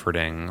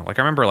discomforting. Like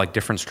I remember like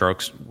Different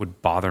Strokes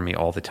would bother me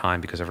all the time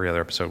because every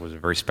other episode was a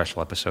very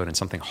special episode and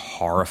something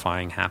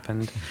horrifying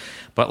happened.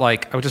 But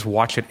like I would just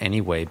watch it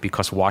anyway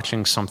because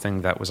watching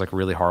something that was like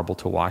really horrible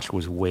to watch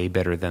was way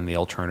better than the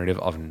alternative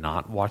of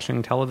not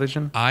watching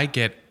television. I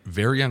get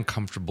very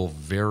uncomfortable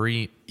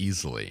very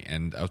easily,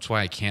 and that's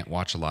why I can't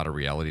watch a lot of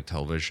reality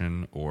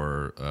television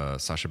or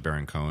Sacha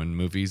Baron Cohen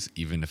movies,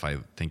 even if I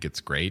think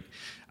it's great.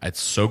 It's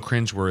so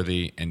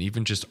cringeworthy, and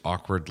even just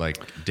awkward like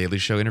Daily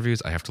Show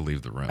interviews, I have to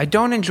leave the room. I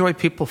don't enjoy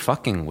people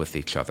fucking with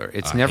each other.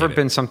 It's never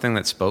been something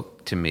that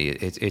spoke to me.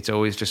 It's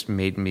always just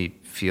made me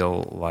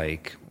feel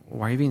like,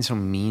 why are you being so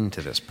mean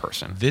to this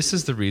person? This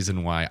is the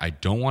reason why I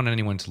don't want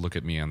anyone to look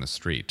at me on the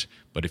street.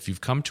 But if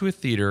you've come to a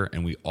theater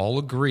and we all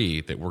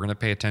agree that we're going to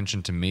pay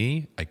attention to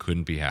me, I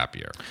couldn't be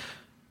happier.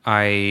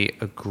 I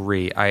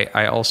agree.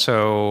 I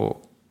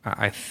also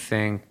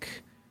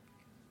think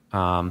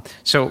so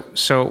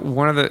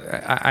one of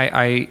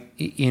the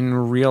in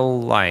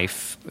real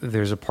life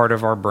there's a part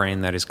of our brain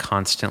that is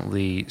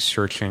constantly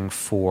searching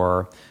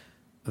for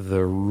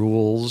the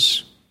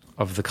rules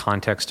of the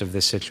context of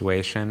this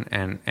situation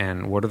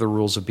and what are the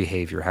rules of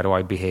behavior? How do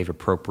I behave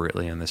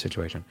appropriately in this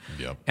situation?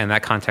 Yep. And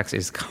that context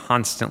is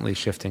constantly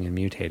shifting and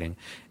mutating.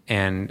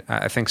 And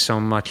I think so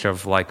much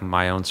of like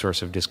my own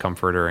source of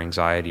discomfort or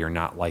anxiety or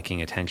not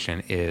liking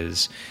attention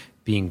is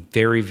being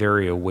very,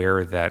 very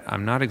aware that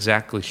I'm not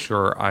exactly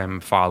sure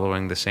I'm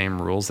following the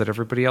same rules that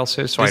everybody else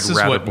is. So I'd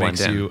rather blend in. This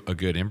is what makes you a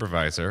good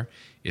improviser,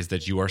 is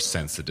that you are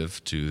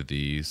sensitive to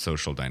the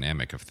social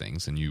dynamic of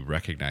things and you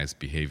recognize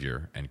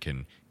behavior and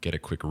can get a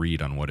quick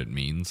read on what it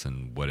means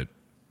and what it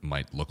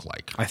might look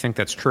like. I think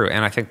that's true.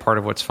 And I think part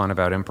of what's fun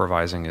about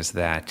improvising is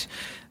that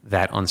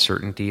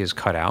uncertainty is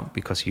cut out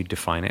because you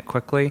define it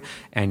quickly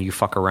and you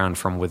fuck around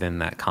from within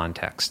that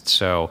context.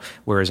 So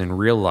whereas in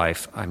real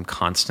life, I'm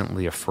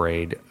constantly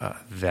afraid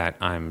that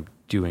I'm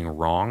doing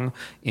wrong,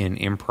 in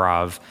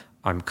improv,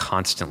 I'm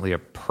constantly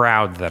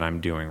proud that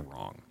I'm doing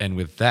wrong. And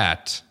with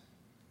that,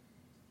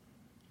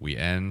 we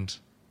end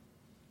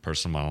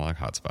Personal Monologue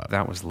Hotspot.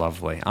 That was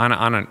lovely. On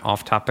an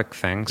off-topic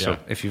thing, so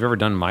if you've ever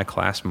done my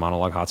class,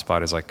 Monologue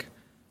Hotspot is like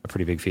a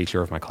pretty big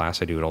feature of my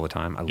class. I do it all the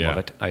time. I love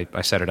it.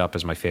 I set it up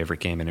as my favorite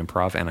game in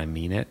improv, and I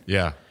mean it.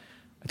 Yeah.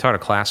 I taught a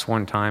class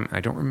one time. I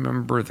don't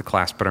remember the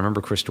class, but I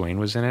remember Chris Duane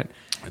was in it.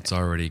 It's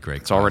already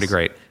great. It's already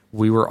great.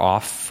 We were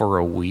off for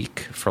a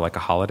week for like a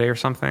holiday or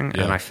something,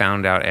 and I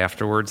found out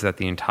afterwards that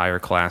the entire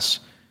class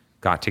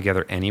got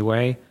together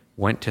anyway,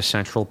 went to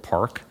Central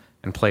Park,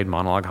 and played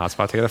Monologue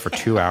Hotspot together for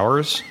 2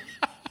 hours.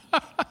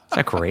 Is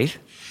that great?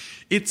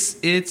 It's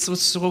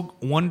what's so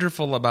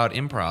wonderful about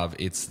improv.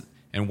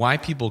 And why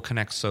people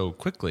connect so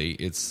quickly.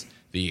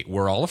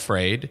 We're all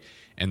afraid,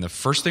 and the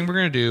first thing we're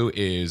going to do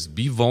is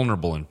be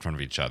vulnerable in front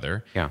of each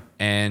other. Yeah.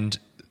 And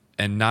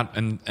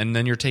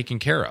then you're taken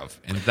care of,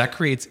 and that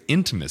creates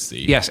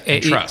intimacy. Yes,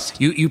 and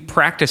trust. You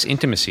practice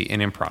intimacy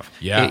in improv.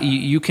 Yeah.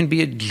 You can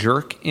be a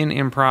jerk in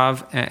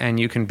improv, and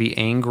you can be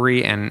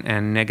angry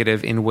and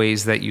negative in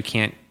ways that you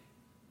can't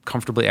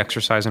comfortably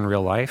exercise in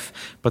real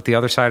life. But the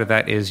other side of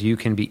that is you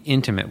can be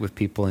intimate with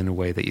people in a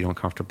way that you don't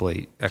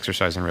comfortably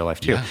exercise in real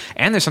life too. Yeah.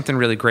 And there's something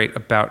really great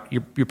about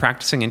you're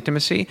practicing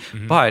intimacy,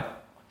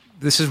 but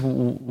this is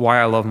why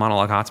I love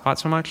Monologue Hotspot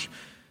so much.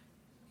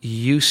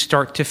 You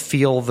start to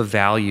feel the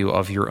value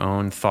of your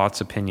own thoughts,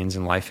 opinions,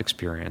 and life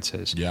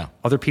experiences. Yeah.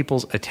 Other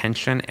people's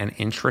attention and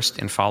interest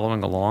in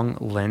following along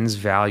lends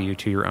value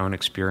to your own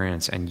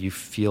experience, and you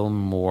feel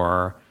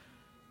more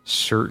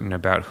certain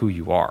about who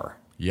you are.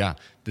 Yeah.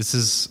 This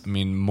is,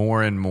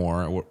 more and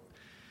more,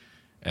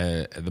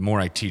 the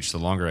more I teach, the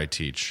longer I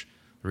teach,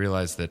 I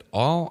realize that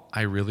all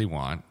I really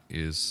want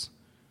is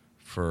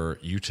for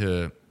you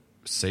to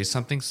say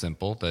something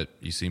simple that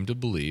you seem to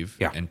believe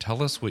and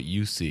tell us what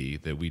you see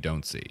that we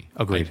don't see.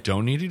 Agreed. I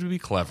don't need you to be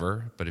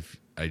clever, but if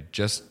I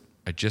just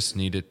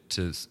need it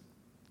to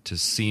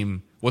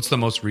seem, what's the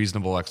most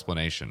reasonable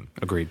explanation?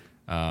 Agreed.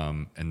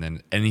 And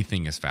then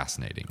anything is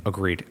fascinating.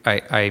 Agreed.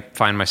 I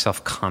find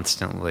myself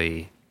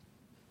constantly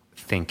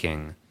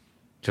thinking,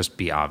 just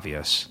be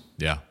obvious.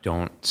 Yeah.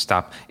 Don't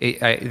stop.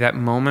 That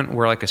moment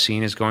where like a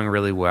scene is going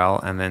really well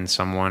and then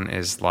someone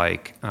is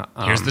like,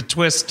 Here's the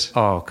twist.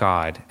 oh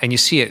God. And you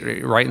see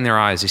it right in their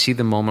eyes. You see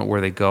the moment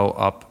where they go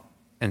up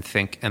and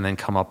think and then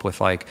come up with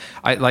like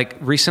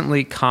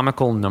recently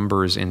comical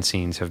numbers in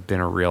scenes have been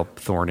a real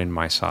thorn in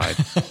my side.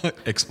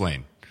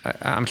 Explain.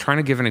 I'm trying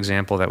to give an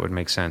example that would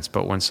make sense.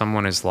 But when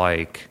someone is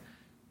like,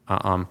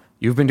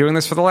 you've been doing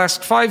this for the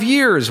last 5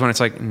 years, when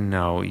it's like,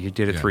 no, you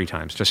did it 3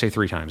 times. Just say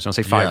 3 times. Don't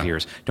say 5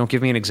 years. Don't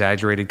give me an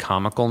exaggerated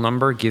comical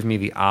number. Give me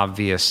the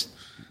obvious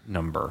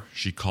number.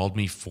 She called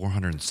me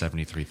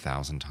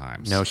 473,000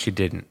 times. No, she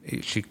didn't.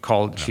 She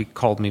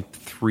called me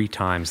 3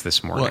 times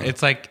this morning. Well,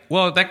 it's like,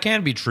 that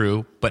can be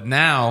true, but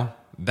now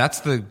that's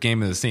the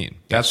game of the scene.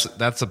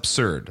 That's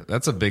absurd.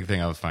 That's a big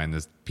thing I would find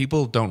is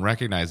people don't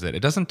recognize that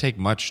it doesn't take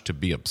much to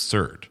be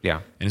absurd.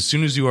 Yeah. And as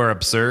soon as you are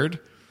absurd,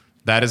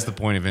 that is the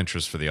point of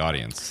interest for the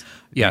audience.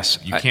 Yes.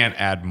 You can't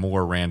add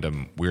more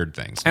random weird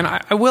things. And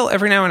I will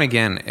every now and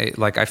again,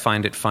 I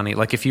find it funny.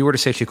 Like if you were to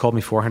say she called me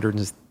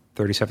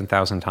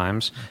 437,000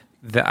 times,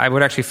 I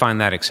would actually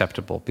find that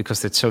acceptable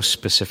because it's so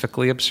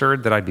specifically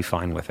absurd that I'd be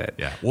fine with it.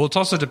 Yeah. Well, it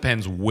also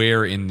depends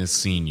where in this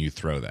scene you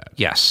throw that.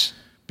 Yes.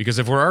 Because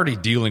if we're already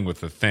dealing with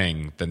the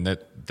thing, then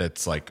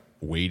that's like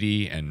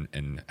weighty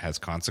and has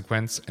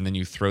consequence, and then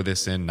you throw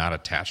this in not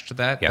attached to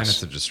that, then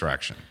it's a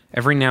distraction.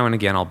 Every now and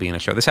again I'll be in a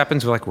show. This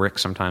happens with like Rick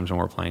sometimes when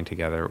we're playing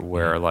together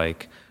where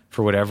like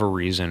for whatever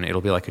reason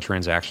it'll be like a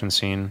transaction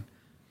scene.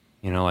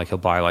 You know, like he'll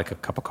buy like a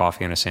cup of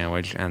coffee and a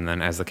sandwich, and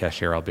then as the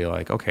cashier I'll be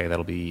like, okay,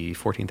 that'll be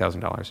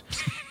 $14,000.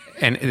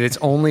 And it's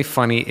only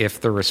funny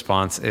if the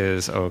response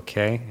is,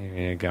 okay,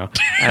 here you go.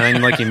 And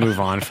then like you move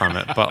on from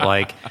it. But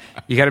like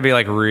you got to be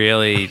like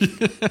really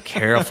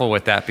careful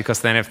with that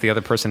because then if the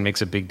other person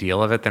makes a big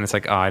deal of it, then it's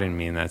like, oh, I didn't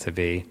mean that to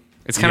be.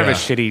 It's kind of a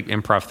shitty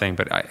improv thing,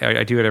 but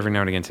I do it every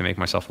now and again to make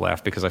myself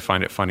laugh because I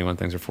find it funny when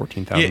things are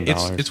 $14,000.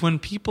 Yeah, it's when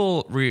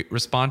people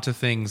respond to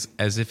things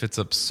as if it's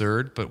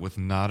absurd, but with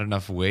not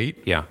enough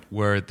weight. Yeah.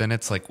 Where then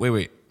it's like,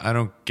 wait, I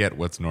don't get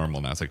what's normal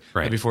now. It's like,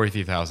 maybe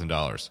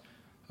 $43,000.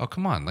 Oh,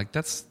 come on. Like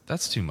that's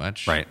too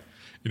much. Right.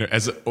 You know,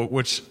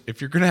 which if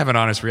you're going to have an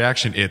honest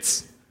reaction,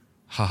 it's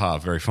haha,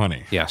 very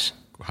funny. Yes.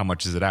 How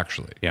much is it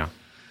actually? Yeah.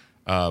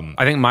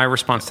 I think my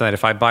response to that,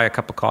 if I buy a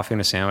cup of coffee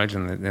and a sandwich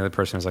and the other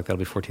person is like, that'll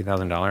be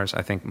 $14,000,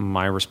 I think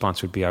my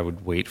response would be I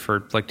would wait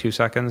for like 2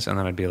 seconds and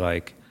then I'd be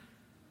like,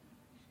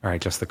 all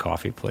right, just the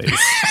coffee, please.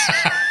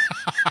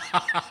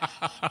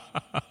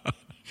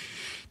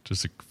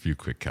 Just a few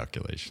quick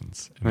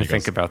calculations. Let me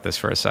think about this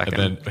for a second.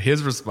 And then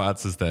his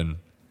response is then,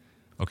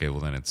 okay, well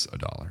then it's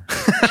 $1.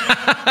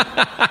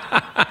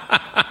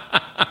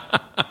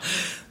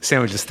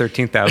 Sandwich is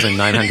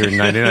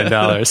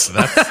 $13,999.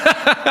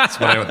 That's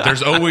what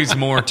there's always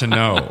more to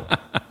know.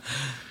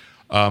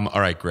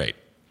 All right, great.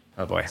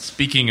 Oh boy.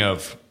 Speaking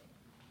of,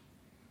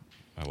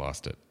 I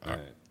lost it. All right.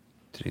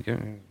 Did you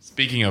do?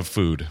 Speaking of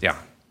food. Yeah.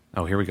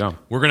 Oh, here we go.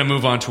 We're going to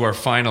move on to our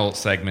final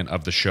segment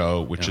of the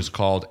show, which is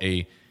called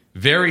A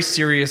Very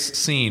Serious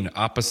Scene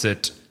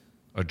Opposite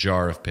a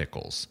Jar of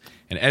Pickles.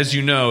 And as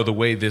you know, the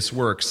way this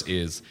works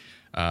is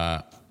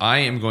I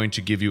am going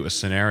to give you a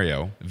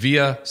scenario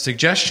via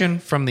suggestion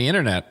from the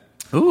internet.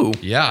 Ooh.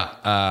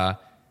 Yeah.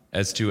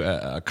 As to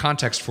a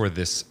context for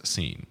this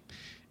scene.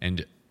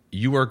 And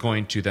you are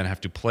going to then have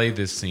to play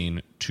this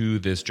scene to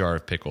this jar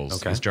of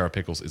pickles. Okay. This jar of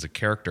pickles is a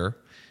character.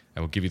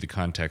 I will give you the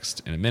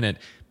context in a minute.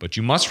 But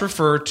you must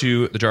refer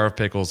to the jar of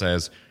pickles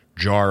as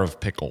Jar of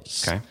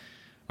Pickles. Okay.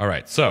 All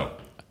right. So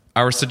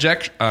our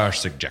suggestion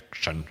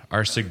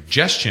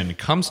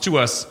comes to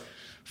us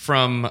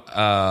from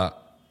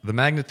the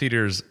Magnet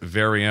Theater's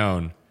very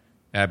own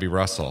Abby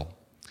Russell.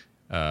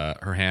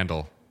 Her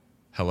handle,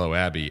 Hello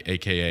Abby,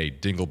 a.k.a.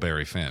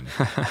 Dingleberry Finn.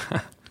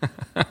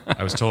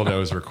 I was told I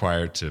was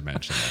required to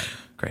mention that.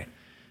 Great.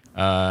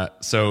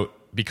 So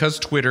because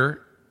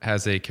Twitter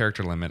has a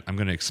character limit, I'm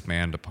going to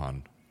expand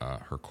upon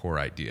her core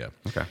idea.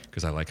 Okay.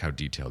 Because I like how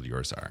detailed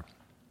yours are.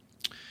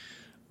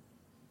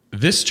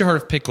 This jar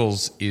of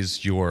pickles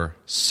is your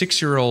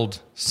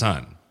 6-year-old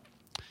son.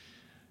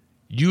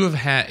 You have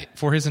had,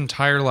 for his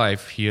entire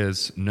life, he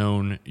has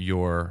known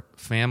your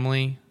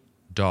family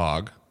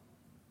dog,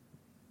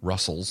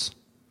 Russell's.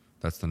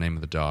 That's the name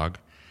of the dog.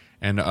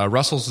 And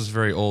Russell's is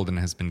very old and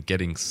has been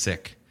getting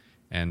sick.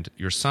 And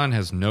your son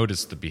has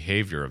noticed the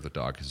behavior of the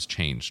dog has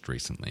changed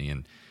recently.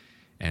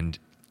 And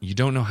you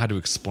don't know how to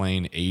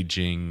explain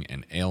aging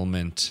and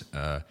ailment.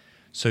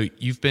 So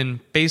you've been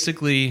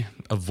basically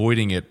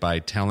avoiding it by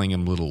telling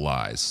him little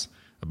lies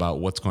about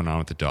what's going on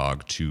with the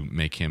dog to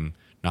make him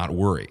not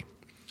worry.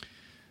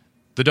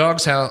 The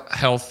dog's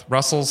health,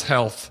 Russell's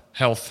health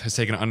has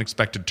taken an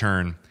unexpected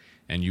turn,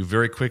 and you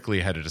very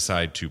quickly had to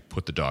decide to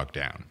put the dog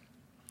down.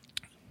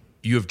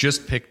 You have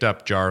just picked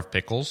up Jar of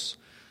Pickles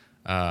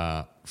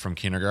from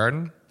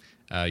kindergarten.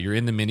 You're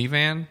in the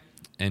minivan,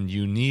 and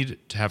you need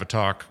to have a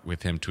talk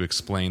with him to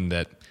explain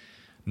that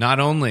not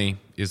only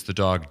is the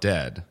dog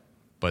dead,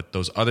 but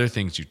those other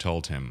things you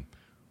told him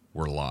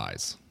were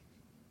lies.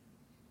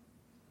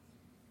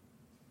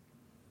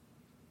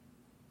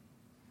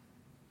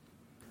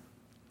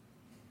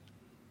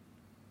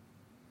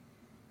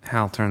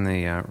 Hal, turn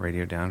the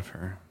radio down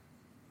for.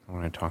 I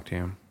want to talk to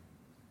you.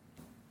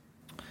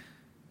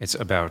 It's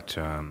about.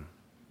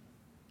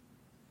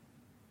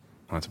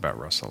 It's about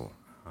Russell.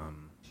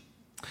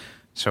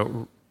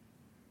 So,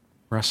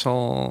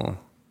 Russell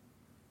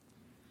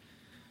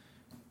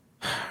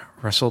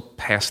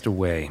passed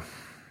away.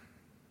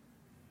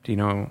 Do you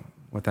know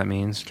what that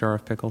means, Jar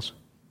of Pickles?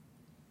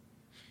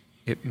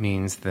 It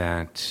means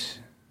that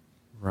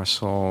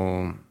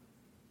Russell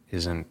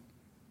isn't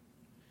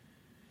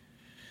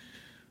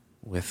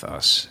with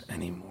us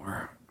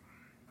anymore.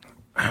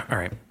 All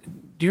right.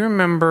 Do you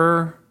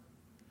remember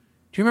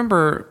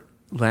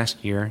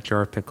last year,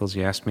 Jar of Pickles,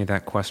 you asked me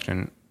that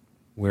question,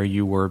 where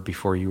you were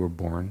before you were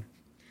born?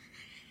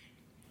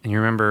 And you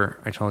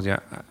remember I told you,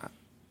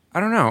 I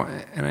don't know.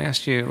 And I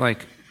asked you,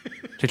 like,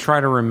 to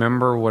try to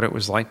remember what it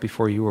was like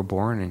before you were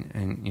born.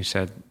 And you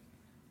said,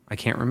 I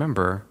can't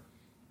remember.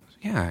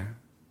 Yeah.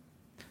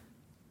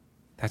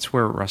 That's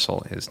where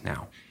Russell is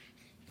now.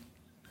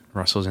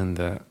 Russell's in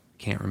the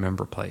can't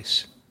remember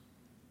place.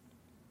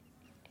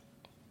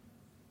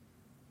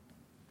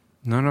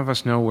 None of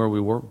us know where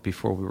we were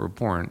before we were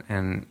born.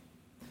 And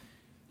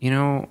you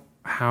know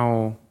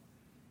how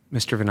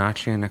Mr.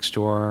 Vinaccia next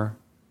door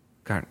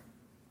got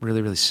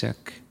really, really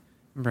sick?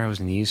 Remember how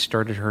his knees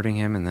started hurting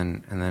him and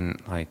then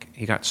like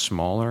he got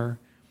smaller?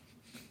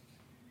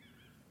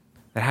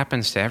 That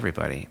happens to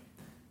everybody.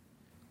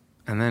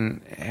 And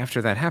then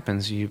after that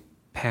happens, you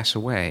pass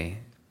away,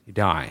 you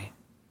die.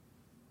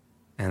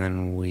 And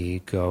then we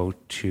go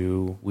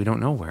to we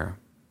don't know where,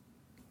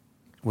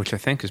 which I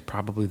think is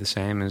probably the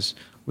same as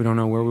we don't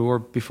know where we were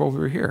before we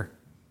were here.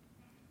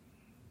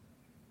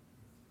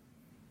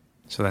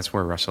 So that's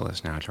where Russell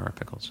is now, Jar of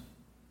Pickles.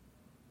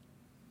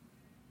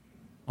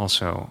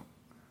 Also,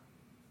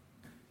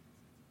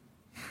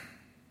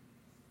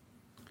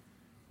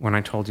 when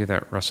I told you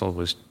that Russell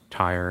was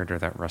tired or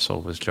that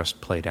Russell was just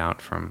played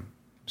out from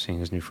seeing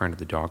his new friend at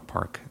the dog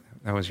park,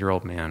 that was your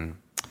old man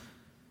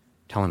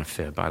telling a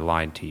fib. I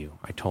lied to you.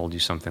 I told you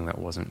something that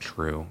wasn't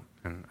true.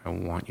 And I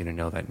want you to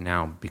know that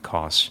now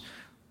because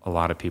a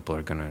lot of people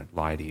are going to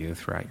lie to you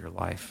throughout your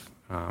life.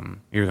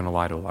 You're going to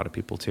lie to a lot of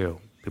people too.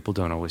 People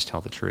don't always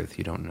tell the truth.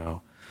 You don't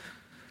know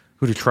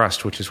who to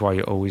trust, which is why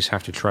you always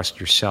have to trust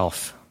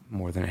yourself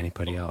more than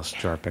anybody else,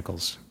 Jar of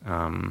Pickles.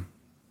 I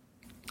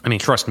mean,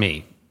 trust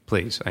me,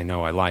 please. I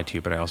know I lied to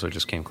you, but I also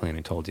just came clean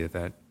and told you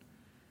that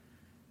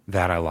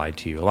I lied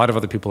to you. A lot of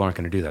other people aren't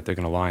going to do that. They're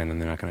going to lie and then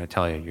they're not going to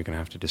tell you. You're going to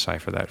have to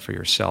decipher that for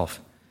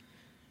yourself.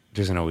 It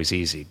isn't always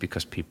easy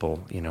because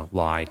people,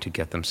 lie to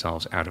get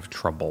themselves out of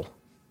trouble.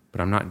 But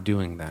I'm not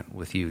doing that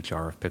with you,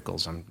 Jar of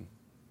Pickles. I'm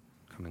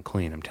coming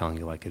clean. I'm telling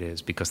you like it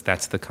is because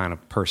that's the kind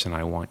of person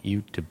I want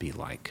you to be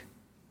like.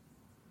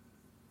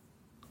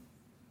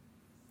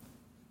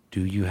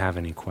 Do you have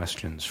any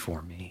questions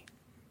for me?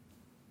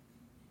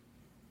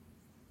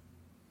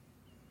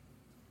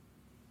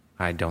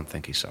 I don't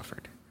think he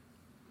suffered.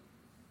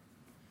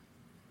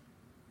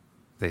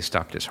 They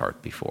stopped his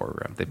heart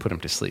before. They put him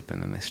to sleep,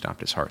 and then they stopped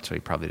his heart, so he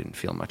probably didn't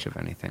feel much of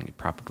anything. He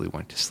probably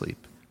went to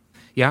sleep.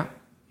 Yeah,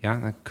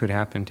 that could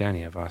happen to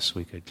any of us.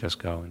 We could just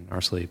go in our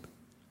sleep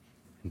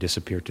and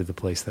disappear to the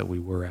place that we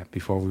were at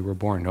before we were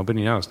born.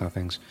 Nobody knows.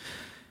 Nothing's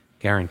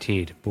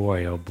guaranteed.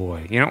 Boy, oh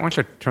boy. Why don't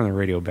you turn the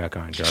radio back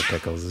on, Jar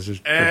Pickles? This is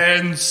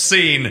and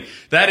scene.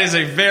 That is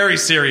a very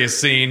serious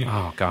scene.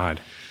 Oh, God.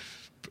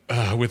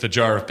 With a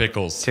Jar of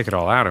Pickles. Take it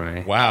all out of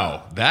me.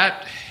 Wow.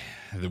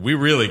 We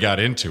really got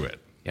into it.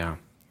 Yeah.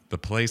 The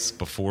place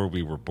before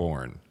we were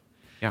born.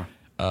 Yeah.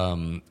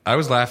 I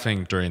was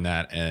laughing during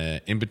that.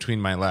 In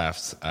between my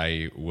laughs,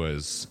 I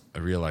was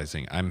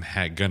realizing I'm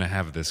going to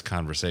have this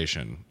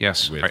conversation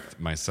with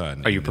my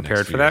son. Are you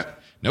prepared for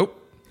that? Nope.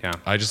 Yeah.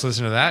 I just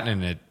listened to that,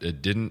 and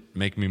it didn't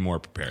make me more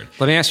prepared.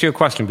 Let me ask you a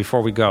question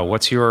before we go.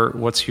 What's your?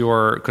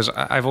 Because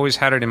I've always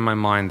had it in my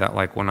mind that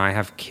like when I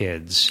have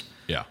kids,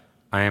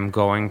 I am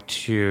going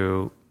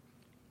to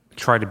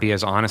try to be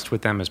as honest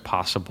with them as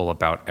possible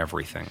about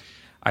everything.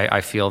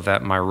 I feel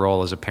that my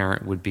role as a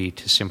parent would be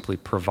to simply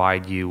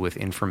provide you with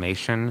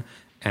information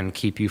and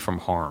keep you from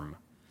harm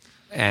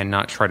and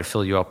not try to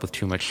fill you up with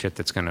too much shit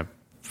that's going to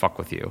fuck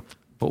with you.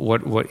 But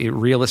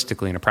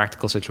realistically, in a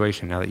practical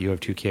situation, now that you have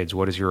two kids,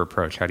 what is your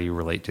approach? How do you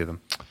relate to them?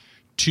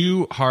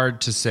 Too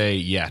hard to say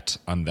yet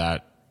on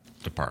that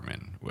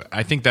department.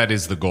 I think that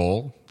is the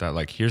goal, that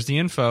like, here's the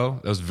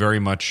info. That was very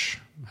much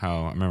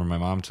how I remember my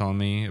mom telling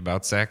me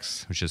about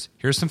sex, which is,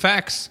 here's some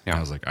facts. Yeah. I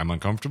was like, I'm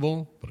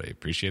uncomfortable, but I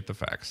appreciate the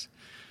facts.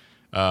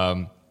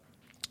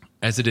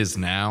 As it is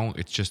now,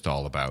 it's just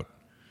all about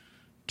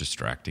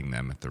distracting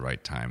them at the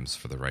right times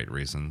for the right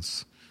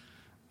reasons.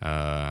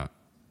 I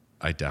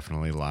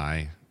definitely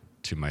lie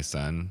to my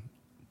son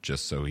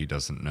just so he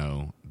doesn't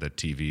know that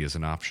TV is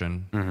an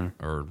option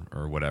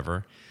or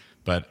whatever.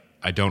 But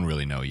I don't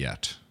really know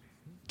yet.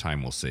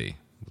 Time will see.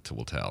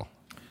 We'll tell.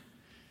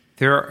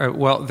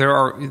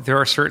 There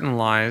are certain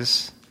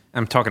lies.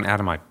 I'm talking out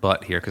of my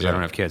butt here because I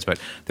don't have kids, but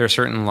there are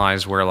certain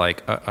lies where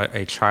like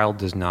a child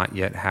does not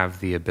yet have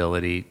the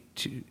ability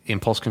to,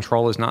 impulse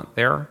control is not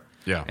there.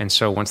 Yeah. And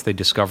so once they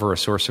discover a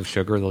source of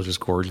sugar, they'll just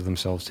gorge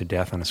themselves to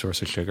death on a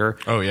source of sugar.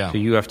 Oh, yeah. So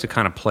you have to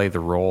kind of play the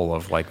role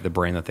of like the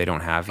brain that they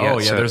don't have yet. Oh,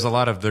 yeah. So, There's a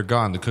lot of, they're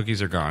gone. The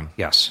cookies are gone.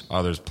 yes.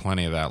 Oh, there's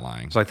plenty of that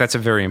lying. So like that's a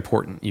very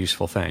important,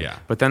 useful thing. Yeah.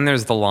 But then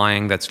there's the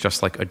lying that's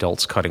just like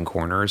adults cutting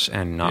corners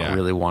and not Yeah.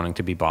 really wanting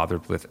to be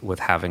bothered with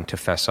having to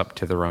fess up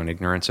to their own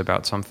ignorance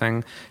about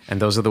something.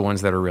 And those are the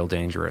ones that are real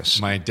dangerous.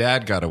 My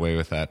dad got away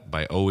with that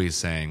by always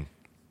saying,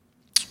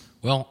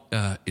 well,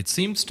 it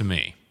seems to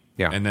me.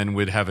 Yeah. And then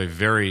would have a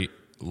very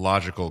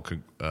logical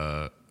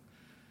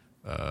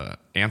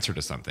answer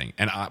to something.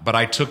 But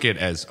I took it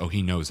as, oh,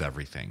 he knows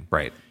everything.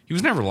 Right. He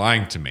was never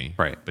lying to me.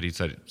 Right. But he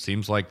said, it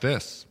seems like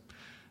this.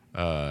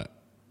 So,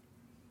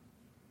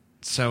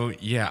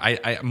 yeah,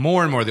 I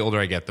more and more, the older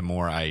I get, the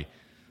more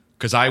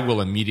because I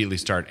will immediately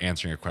start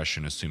answering a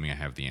question assuming I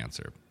have the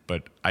answer.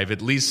 But I've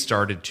at least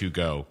started to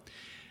go,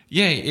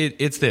 yeah,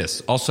 it's this.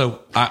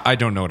 Also, I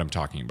don't know what I'm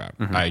talking about.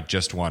 Mm-hmm. I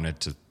just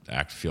wanted to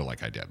feel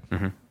like I did.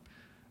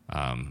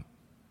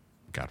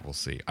 God, we'll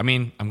see. I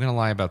mean, I'm going to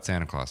lie about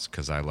Santa Claus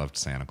because I loved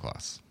Santa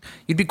Claus.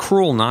 You'd be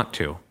cruel not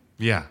to.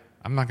 Yeah,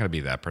 I'm not going to be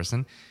that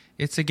person.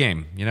 It's a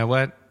game. You know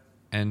what?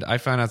 And I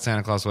found out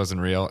Santa Claus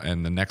wasn't real,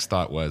 and the next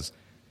thought was,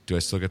 do I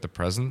still get the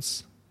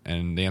presents?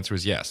 And the answer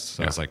was yes.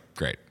 So I was like,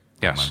 great.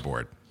 Yes. I'm on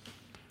board.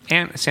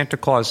 And Santa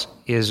Claus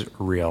is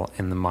real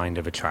in the mind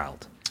of a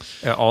child.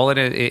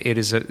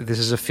 This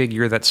is a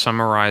figure that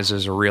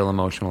summarizes a real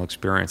emotional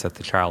experience that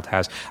the child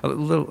has.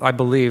 I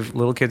believe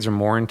little kids are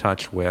more in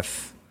touch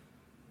with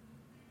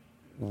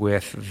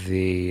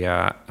the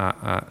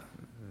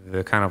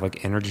kind of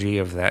like energy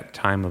of that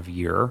time of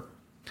year.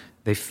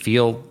 They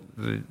feel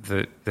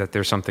that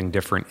there's something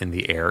different in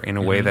the air in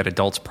a way that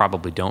adults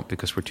probably don't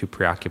because we're too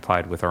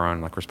preoccupied with our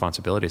own like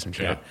responsibilities and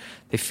shit. Yeah.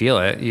 They feel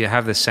it. You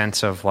have this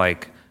sense of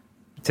like,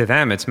 to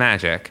them, it's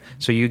magic.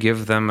 So you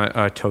give them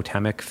a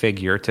totemic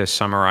figure to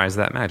summarize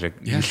that magic.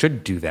 Yeah. You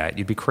should do that.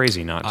 You'd be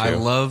crazy not to. I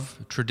love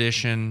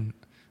tradition.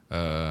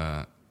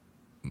 Beth,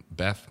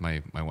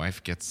 my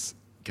wife,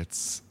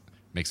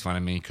 makes fun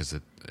of me because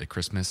at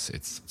Christmas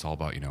it's all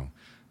about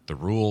the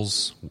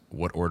rules,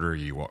 what order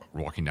you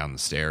walking down the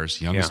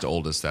stairs, youngest to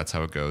oldest. That's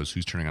how it goes.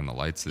 Who's turning on the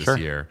lights this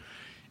year?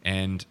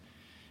 And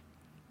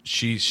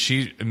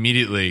she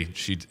immediately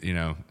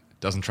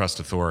doesn't trust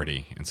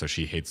authority, and so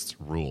she hates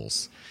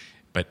rules.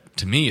 But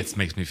to me, it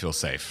makes me feel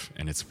safe,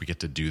 and we get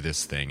to do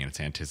this thing, and it's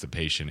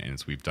anticipation,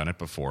 and we've done it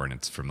before, and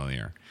it's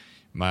familiar.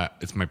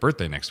 It's my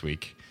birthday next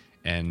week,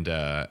 and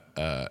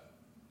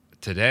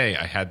today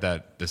I had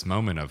this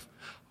moment of,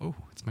 oh,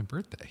 it's my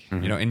birthday,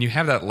 and you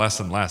have that less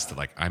and less that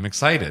like I'm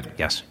excited.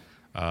 Yes.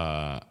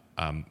 I'm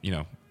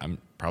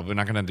probably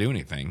not going to do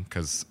anything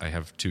because I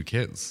have 2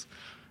 kids,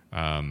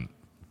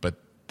 but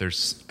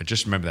I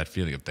just remember that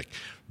feeling of like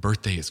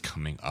birthday is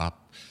coming up.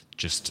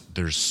 Just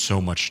there's so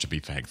much to be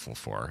thankful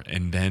for.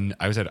 And then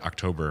I was at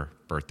October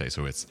birthday,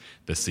 so it's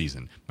this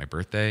season. My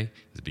birthday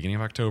is the beginning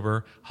of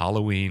October,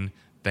 Halloween,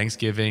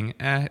 Thanksgiving.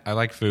 I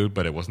like food,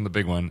 but it wasn't the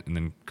big one. And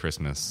then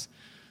Christmas,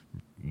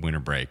 winter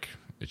break.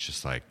 It's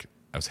just like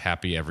I was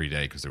happy every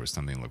day because there was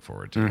something to look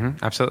forward to.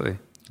 Mm-hmm, absolutely.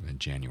 And then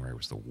January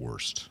was the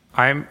worst.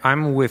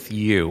 I'm with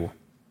you.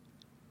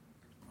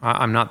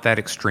 I'm not that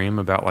extreme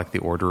about like the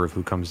order of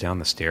who comes down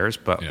the stairs,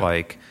 but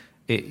like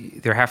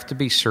there have to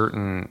be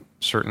certain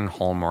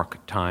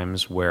hallmark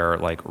times where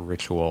like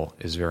ritual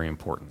is very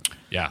important.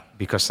 Yeah.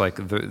 Because like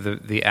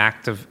the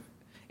act of,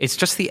 it's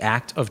just the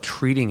act of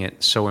treating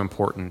it so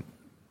important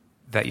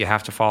that you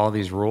have to follow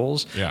these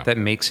rules that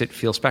makes it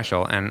feel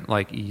special. And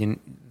like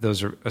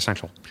those are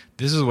essential.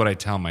 This is what I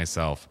tell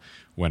myself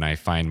when I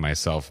find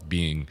myself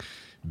being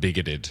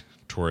bigoted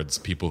towards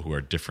people who are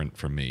different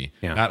from me.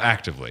 Yeah. Not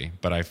actively,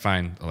 but I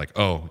find like,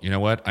 oh, you know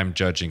what? I'm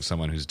judging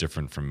someone who's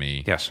different from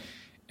me. Yes.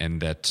 And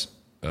that,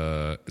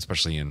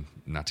 especially in,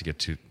 not to get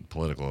too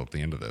political at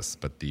the end of this,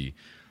 but you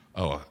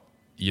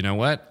know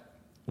what?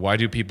 Why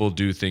do people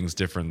do things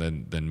different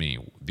than me?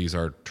 These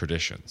are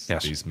traditions.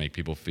 Yes. These make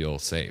people feel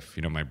safe.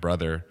 My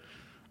brother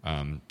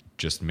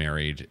just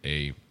married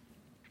a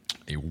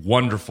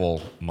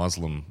wonderful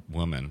Muslim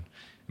woman,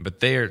 but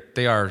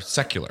they are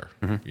secular,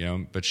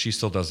 but she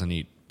still doesn't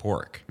eat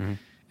pork. Mm-hmm.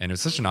 And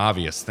it's such an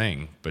obvious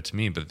thing, but to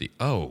me,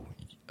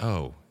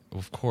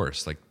 of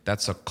course, like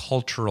that's a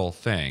cultural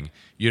thing.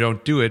 You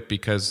don't do it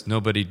because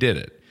nobody did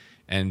it.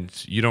 And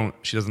she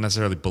doesn't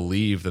necessarily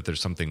believe that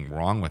there's something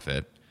wrong with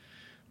it,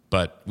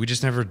 but we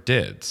just never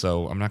did.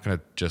 So I'm not going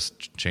to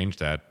just change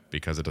that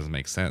because it doesn't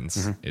make sense.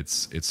 Mm-hmm.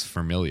 It's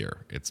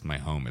familiar. It's my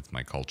home. It's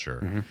my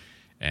culture. Mm-hmm.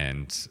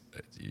 And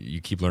you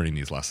keep learning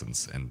these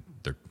lessons, and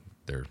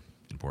they're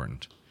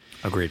important.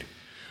 Agreed.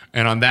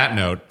 And on that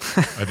note,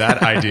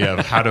 that idea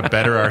of how to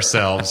better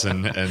ourselves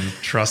and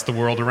trust the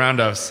world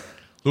around us,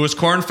 Louis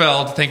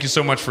Kornfeld, thank you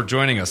so much for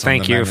joining us.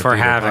 Thank you for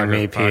having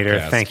me, Peter.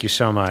 Peter. Thank you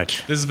so much.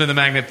 This has been the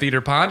Magnet Theater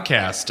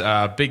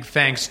Podcast. Big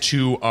thanks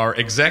to our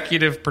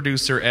executive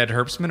producer, Ed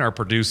Herbstman, our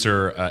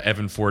producer,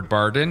 Evan Ford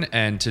Barden,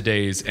 and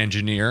today's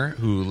engineer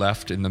who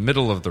left in the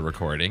middle of the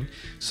recording.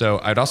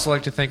 So I'd also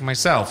like to thank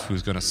myself,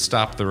 who's going to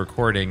stop the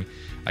recording.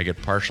 I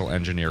get partial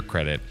engineer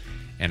credit.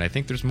 And I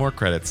think there's more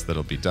credits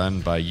that'll be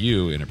done by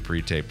you in a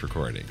pre-taped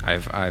recording.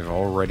 I've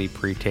already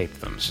pre-taped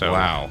them, so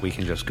wow. We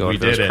can just go to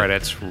those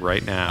credits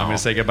right now. I'm going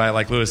to say goodbye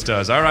like Lewis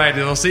does. All right,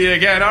 we'll see you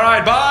again. All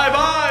right, bye.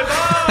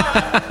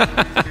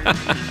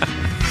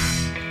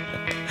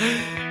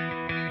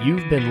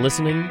 You've been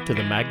listening to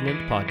the Magnet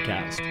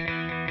Podcast.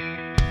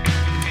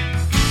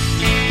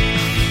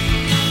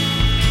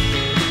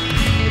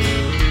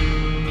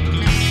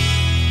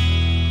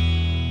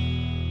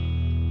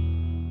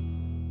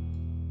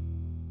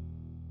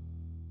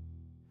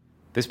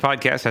 This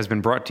podcast has been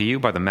brought to you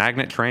by the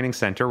Magnet Training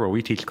Center, where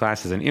we teach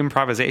classes in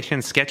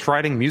improvisation, sketch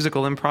writing,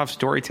 musical improv,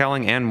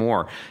 storytelling, and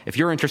more. If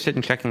you're interested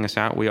in checking us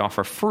out, we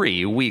offer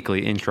free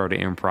weekly intro to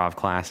improv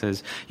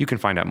classes. You can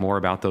find out more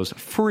about those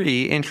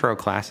free intro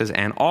classes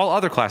and all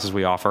other classes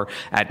we offer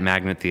at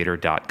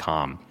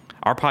magnettheater.com.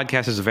 Our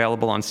podcast is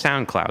available on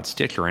SoundCloud,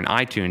 Stitcher, and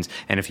iTunes.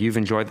 And if you've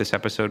enjoyed this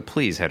episode,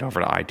 please head over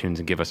to iTunes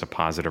and give us a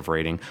positive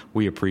rating.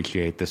 We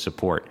appreciate the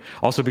support.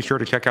 Also, be sure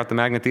to check out the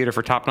Magnet Theater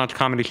for top-notch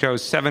comedy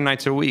shows 7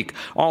 nights a week.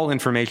 All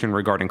information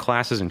regarding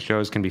classes and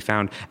shows can be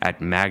found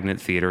at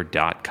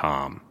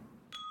magnettheater.com.